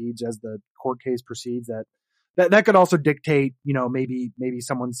case proceeds, as the court case proceeds, that could also dictate, maybe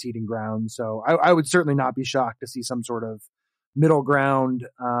someone's ceding ground. So I would certainly not be shocked to see some sort of middle ground,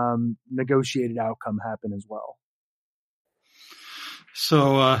 negotiated outcome happen as well.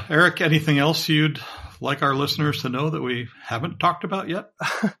 So, Eric, anything else you'd like our listeners to know that we haven't talked about yet?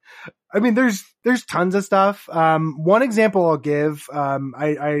 I mean, there's tons of stuff. One example I'll give,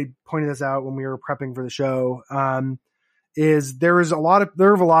 I pointed this out when we were prepping for the show, is there are a lot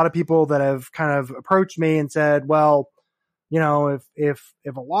of people that have kind of approached me and said, well, if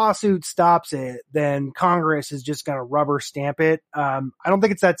a lawsuit stops it, then Congress is just going to rubber stamp it. I don't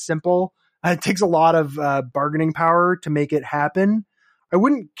think it's that simple. It takes a lot of bargaining power to make it happen. I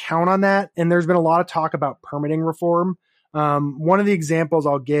wouldn't count on that. And there's been a lot of talk about permitting reform. One of the examples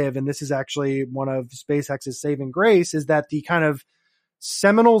I'll give, and this is actually one of SpaceX's saving grace, is that the kind of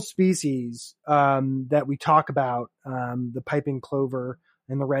seminal species that we talk about, the piping plover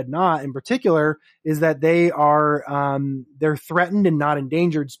and the red knot in particular, is that they're threatened and not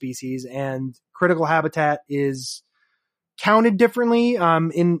endangered species, and critical habitat is counted differently.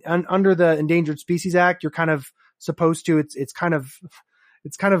 Under the Endangered Species Act, you're kind of supposed to, it's kind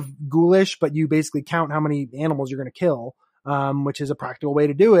of ghoulish, but you basically count how many animals you're going to kill, which is a practical way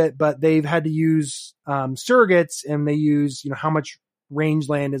to do it. But they've had to use surrogates, and they use, how much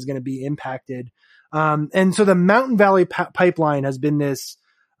rangeland is going to be impacted. And so the Mountain Valley Pipeline has been this,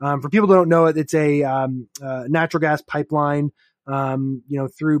 for people who don't know it, it's a natural gas pipeline,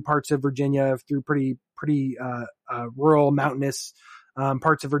 through parts of Virginia, through pretty rural, mountainous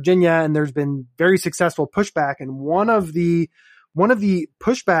parts of Virginia. And there's been very successful pushback. And one of the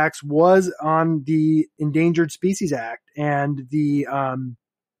pushbacks was on the Endangered Species Act, and the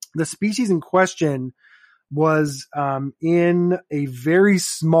species in question was in a very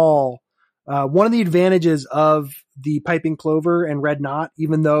small. One of the advantages of the piping plover and red knot,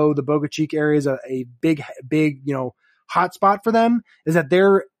 even though the Boca Chica area is a big hot spot for them, is that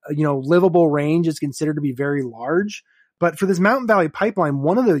their livable range is considered to be very large. But for this Mountain Valley Pipeline,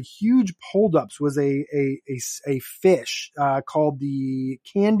 one of the huge holdups was a fish called the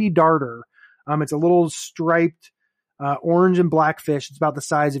candy darter. It's a little striped orange and black fish. It's about the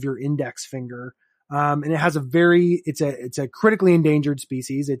size of your index finger, and it has it's a critically endangered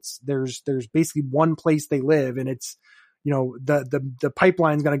species. There's basically one place they live, and it's the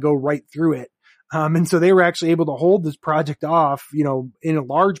pipeline's going to go right through it. And so they were actually able to hold this project off, in a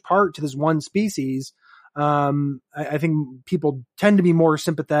large part to this one species. I think people tend to be more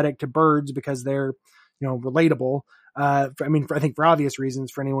sympathetic to birds because they're, relatable. I think for obvious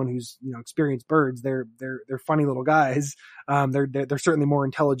reasons, for anyone who's, experienced birds, they're funny little guys. They're certainly more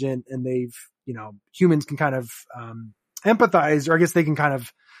intelligent, and humans can kind of, empathize, or I guess they can kind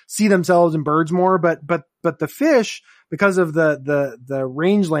of see themselves in birds more. But the fish, because of the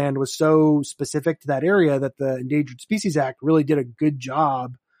rangeland was so specific to that area, that the Endangered Species Act really did a good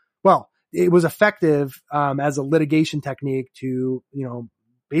job. Well, it was effective as a litigation technique to,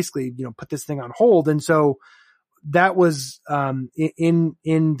 basically, put this thing on hold. And so that was in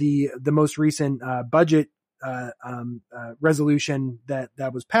the most recent budget resolution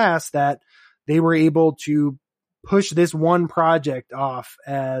that was passed, that they were able to push this one project off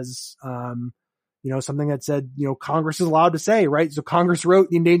as, something that said, Congress is allowed to say, right? So Congress wrote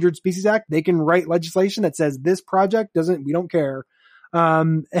the Endangered Species Act. They can write legislation that says this project we don't care.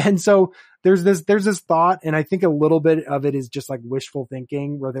 And so there's this thought, and I think a little bit of it is just like wishful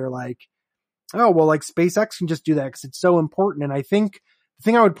thinking, where they're like, oh, well, like SpaceX can just do that because it's so important. And I think the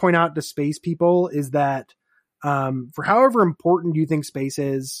thing I would point out to space people is that, for however important you think space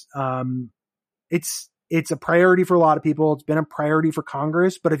is, it's a priority for a lot of people. It's been a priority for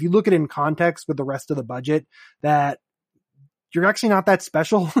Congress, but if you look at it in context with the rest of the budget, that you're actually not that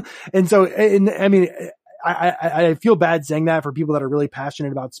special. And so, I feel bad saying that for people that are really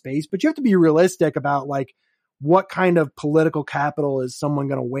passionate about space, but you have to be realistic about like what kind of political capital is someone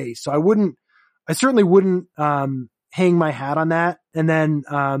going to waste. So I certainly wouldn't, hang my hat on that. And then,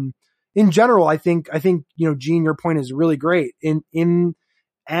 in general, I think, Gene, your point is really great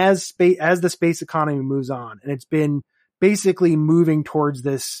as the space economy moves on, and it's been basically moving towards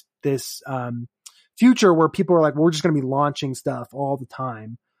this future where people are like, we're just going to be launching stuff all the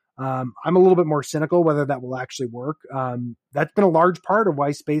time. I'm a little bit more cynical whether that will actually work. That's been a large part of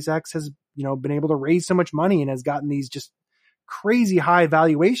why SpaceX has, been able to raise so much money and has gotten these just crazy high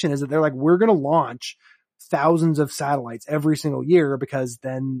valuation, is that they're like, we're going to launch thousands of satellites every single year, because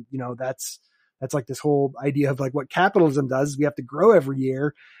then, that's like this whole idea of like what capitalism does is we have to grow every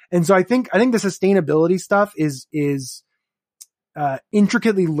year. And so I think the sustainability stuff is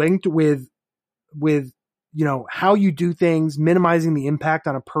intricately linked with, how you do things, minimizing the impact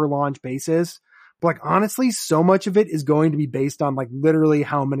on a per launch basis. But like, honestly, so much of it is going to be based on like literally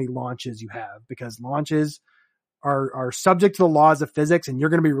how many launches you have, because launches are subject to the laws of physics, and you're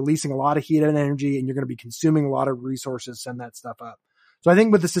going to be releasing a lot of heat and energy, and you're going to be consuming a lot of resources to send that stuff up. So I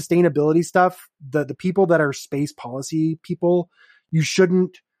think with the sustainability stuff, the people that are space policy people, you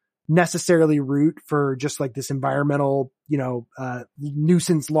shouldn't necessarily root for just like this environmental,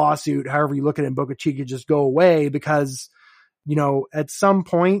 nuisance lawsuit, however you look at it in Boca Chica, just go away, because, at some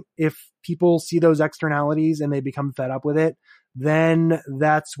point, if people see those externalities and they become fed up with it, then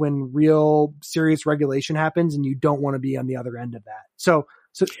that's when real serious regulation happens, and you don't want to be on the other end of that. So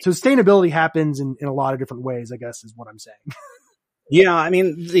sustainability happens in a lot of different ways, I guess, is what I'm saying. Yeah, I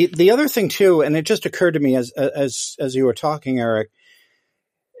mean, the other thing too, and it just occurred to me as you were talking, Eric,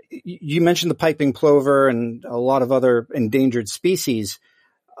 you mentioned the piping plover and a lot of other endangered species.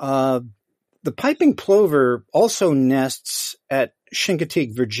 The piping plover also nests at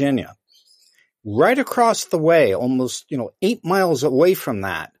Chincoteague, Virginia. Right across the way, almost 8 miles away from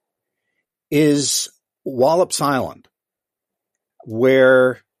that, is Wallops Island,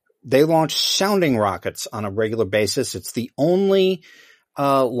 where they launch sounding rockets on a regular basis. It's the only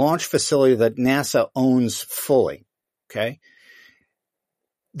launch facility that NASA owns fully. Okay.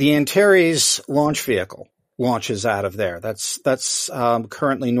 The Antares launch vehicle launches out of there. That's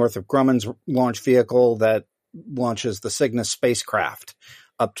currently Northrop Grumman's launch vehicle that launches the Cygnus spacecraft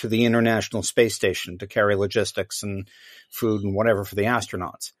up to the International Space Station to carry logistics and food and whatever for the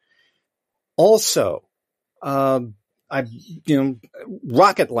astronauts. Also, Rocket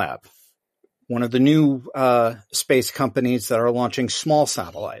Lab, one of the new space companies that are launching small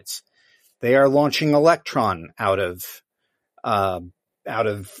satellites. They are launching Electron out of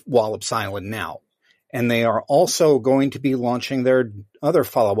Wallops Island now. And they are also going to be launching their other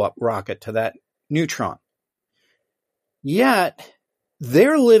follow-up rocket to that Neutron. Yet,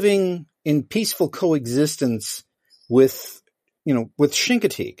 they're living in peaceful coexistence with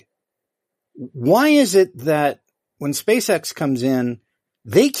Chincoteague. Why is it that when SpaceX comes in,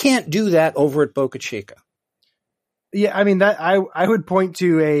 they can't do that over at Boca Chica? Yeah, I mean, that I would point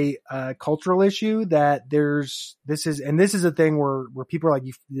to a cultural issue that this is a thing where people are like,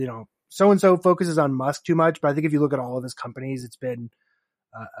 so-and-so focuses on Musk too much. But I think if you look at all of his companies, it's been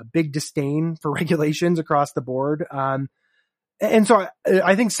a big disdain for regulations across the board. And so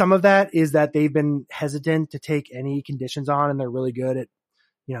I think some of that is that they've been hesitant to take any conditions on, and they're really good at,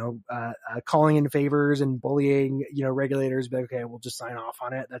 calling in favors and bullying, regulators, but okay, we'll just sign off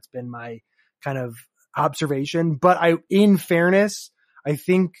on it. That's been my kind of observation. But in fairness, I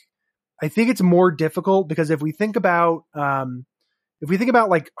think it's more difficult because if we think about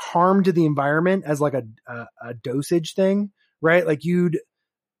like harm to the environment as like a dosage thing, right? Like you'd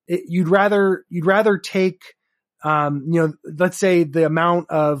rather take, let's say the amount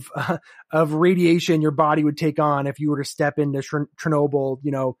of radiation your body would take on if you were to step into Chernobyl,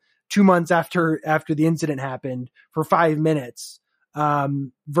 2 months after the incident happened for 5 minutes,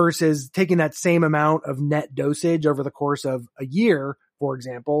 versus taking that same amount of net dosage over the course of a year, for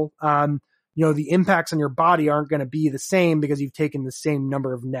example. the impacts on your body aren't going to be the same because you've taken the same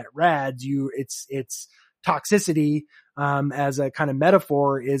number of net rads. It's toxicity, as a kind of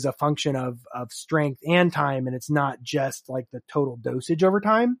metaphor, is a function of strength and time. And it's not just like the total dosage over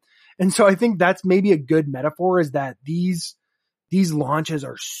time. And so I think that's maybe a good metaphor, is that these launches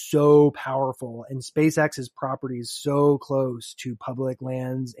are so powerful and SpaceX's property is so close to public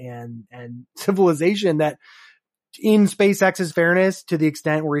lands and civilization that, in SpaceX's fairness, to the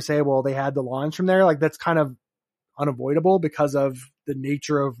extent where we say, well, they had the launch from there, like that's kind of unavoidable because of the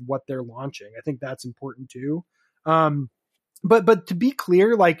nature of what they're launching. I think that's important too. But to be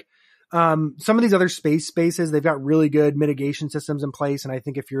clear, like, some of these other spaces, they've got really good mitigation systems in place. And I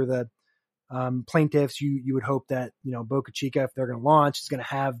think if you're the, plaintiffs, you would hope that, Boca Chica, if they're going to launch, is going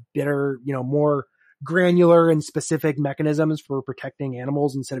to have better, more granular and specific mechanisms for protecting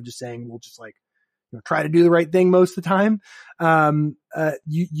animals, instead of just saying, we'll just like, try to do the right thing most of the time.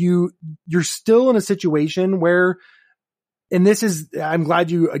 You're still in a situation where, and this is, I'm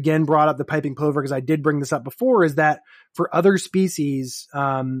glad you again brought up the piping plover, because I did bring this up before, is that for other species,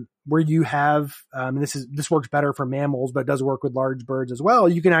 where you have, this works better for mammals, but it does work with large birds as well.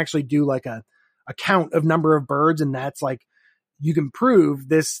 You can actually do like a count of number of birds. And that's like, you can prove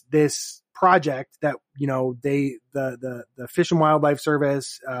this project that, the Fish and Wildlife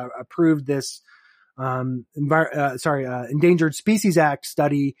Service, approved this, Endangered Species Act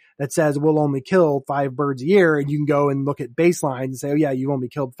study that says we'll only kill 5 birds a year. And you can go and look at baselines and say, oh yeah, you've only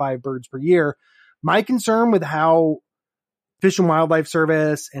killed 5 birds per year. My concern with how Fish and Wildlife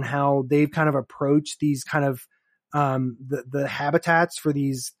Service and how they've kind of approached these kind of, the habitats for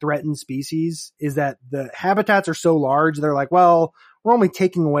these threatened species, is that the habitats are so large. They're like, well, we're only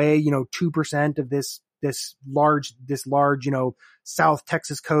taking away, 2% of this large, South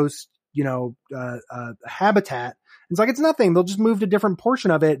Texas coast, habitat. It's like, it's nothing. They'll just move to a different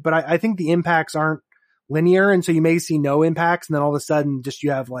portion of it. But I think the impacts aren't linear. And so you may see no impacts. And then all of a sudden just you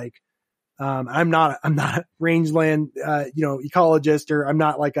have like, I'm not rangeland, ecologist, or I'm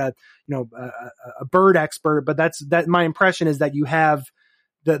not like a bird expert, but that my impression is that you have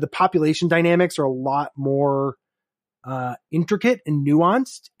the population dynamics are a lot more, intricate and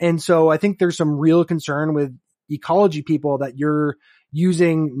nuanced. And so I think there's some real concern with ecology people that you're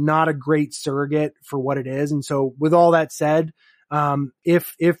using not a great surrogate for what it is. And so with all that said,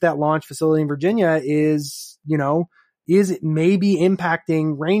 if that launch facility in Virginia is it maybe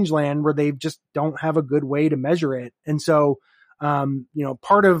impacting rangeland where they just don't have a good way to measure it. And so,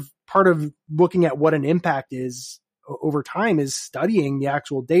 part of looking at what an impact is over time is studying the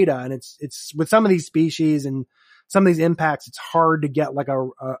actual data. And it's with some of these species and some of these impacts, it's hard to get like a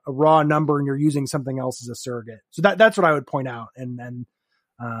raw number, and you're using something else as a surrogate. So that's what I would point out. And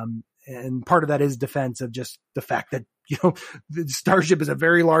part of that is defense of just the fact that, the Starship is a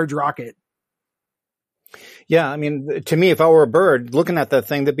very large rocket. Yeah, I mean, to me, if I were a bird looking at that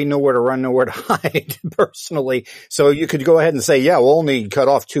thing, there'd be nowhere to run, nowhere to hide, personally. So you could go ahead and say, yeah, we'll only cut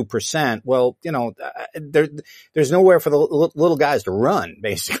off 2%. Well, there's nowhere for the little guys to run,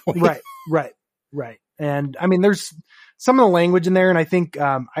 basically. Right. And I mean, there's some of the language in there, and I think,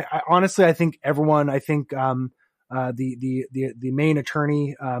 I honestly, I think everyone, the main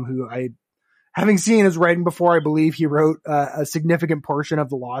attorney, who having seen his writing before, I believe he wrote a significant portion of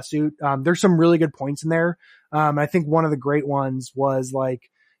the lawsuit. There's some really good points in there. I think one of the great ones was like,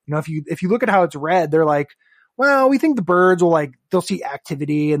 if you look at how it's read, they're like, well, we think the birds will they'll see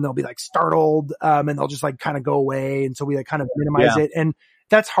activity and they'll be like startled, and they'll just like kind of go away. And so we kind of minimize it. And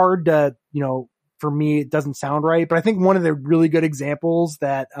that's hard to, for me, it doesn't sound right. But I think one of the really good examples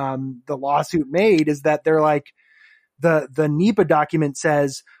that, the lawsuit made is that they're like, the NEPA document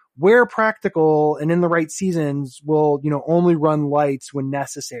says, where practical and in the right seasons will, only run lights when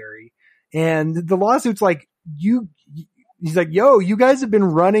necessary. And the lawsuit's like, he's like, yo, you guys have been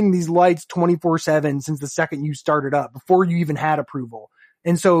running these lights 24/7 since the second you started up, before you even had approval.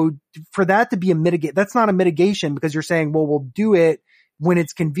 And so for that to be that's not a mitigation, because you're saying, well, we'll do it when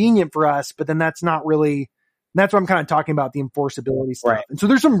it's convenient for us, but then that's not really, that's what I'm kind of talking about, the enforceability stuff. Right. And so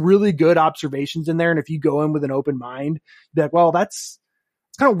there's some really good observations in there. And if you go in with an open mind, be like, well, it's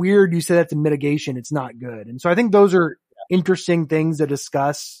kind of weird. You say that's a mitigation. It's not good. And so I think those are interesting things to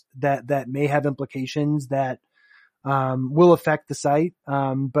discuss that may have implications that, will affect the site.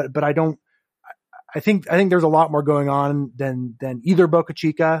 But I think there's a lot more going on than either Boca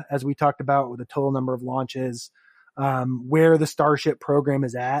Chica, as we talked about, with the total number of launches, where the Starship program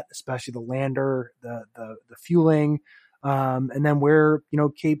is at, especially the lander, the fueling, and then where,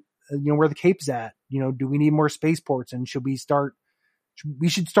 where the Cape's at. Do we need more spaceports, and we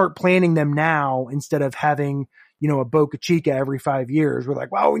should start planning them now, instead of having, a Boca Chica every 5 years. We're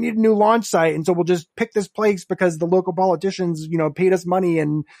like, wow, we need a new launch site. And so we'll just pick this place because the local politicians, paid us money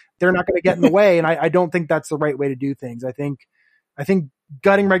and they're not going to get in the way. And I don't think that's the right way to do things. I think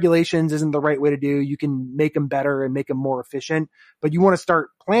gutting regulations isn't the right way to do. You can make them better and make them more efficient, but you want to start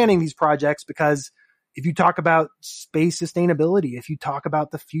planning these projects, because if you talk about space sustainability, if you talk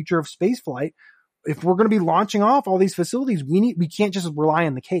about the future of space flight, if we're going to be launching off all these facilities, we can't just rely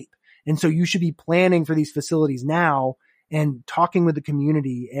on the Cape. And so you should be planning for these facilities now and talking with the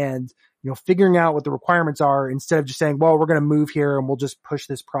community and, figuring out what the requirements are, instead of just saying, well, we're going to move here and we'll just push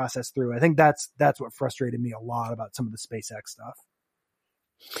this process through. I think that's what frustrated me a lot about some of the SpaceX stuff.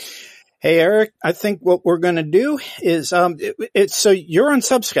 Hey, Eric, I think what we're going to do is, so you're on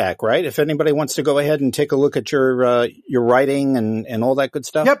Substack, right? If anybody wants to go ahead and take a look at your writing and all that good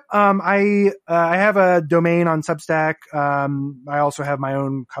stuff. Yep. I have a domain on Substack. I also have my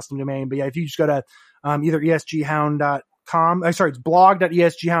own custom domain, but yeah, if you just go to, either esghound.com, it's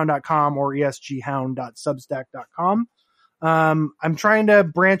blog.esghound.com or esghound.substack.com. I'm trying to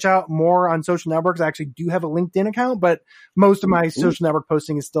branch out more on social networks. I actually do have a LinkedIn account, but most of my social network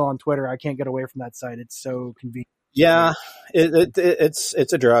posting is still on Twitter. I can't get away from that site. It's so convenient. Yeah,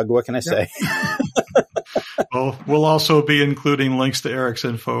 it's a drug. What can I say? Well, we'll also be including links to Eric's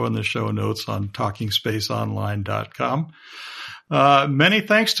info in the show notes on talkingspaceonline.com. Many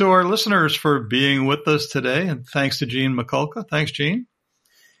thanks to our listeners for being with us today, and thanks to Gene Mikulka. Thanks, Gene.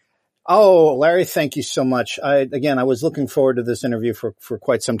 Oh, Larry, thank you so much. I was looking forward to this interview for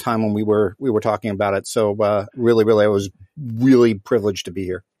quite some time when we were talking about it. So, really, I was really privileged to be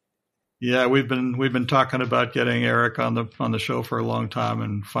here. Yeah, we've been talking about getting Eric on the show for a long time,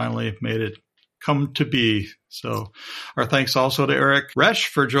 and finally made it come to be. So our thanks also to Eric Resch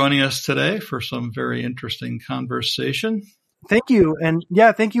for joining us today for some very interesting conversation. Thank you. And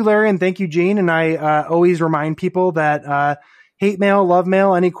yeah, thank you, Larry, and thank you, Gene. And I always remind people that, hate mail, love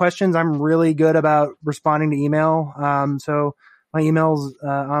mail, any questions, I'm really good about responding to email. So my email's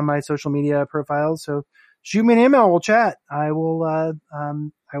on my social media profiles. So shoot me an email, we'll chat. I will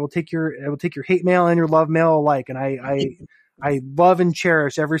take your hate mail and your love mail alike. And I love and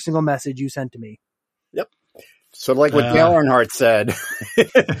cherish every single message you sent to me. Yep. So like what Dale Earnhardt said,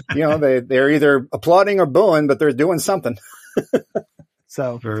 they're either applauding or booing, but they're doing something.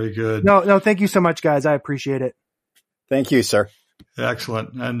 So very good. No, thank you so much, guys. I appreciate it. Thank you, sir.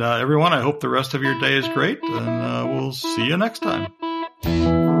 Excellent. And everyone, I hope the rest of your day is great, and we'll see you next time.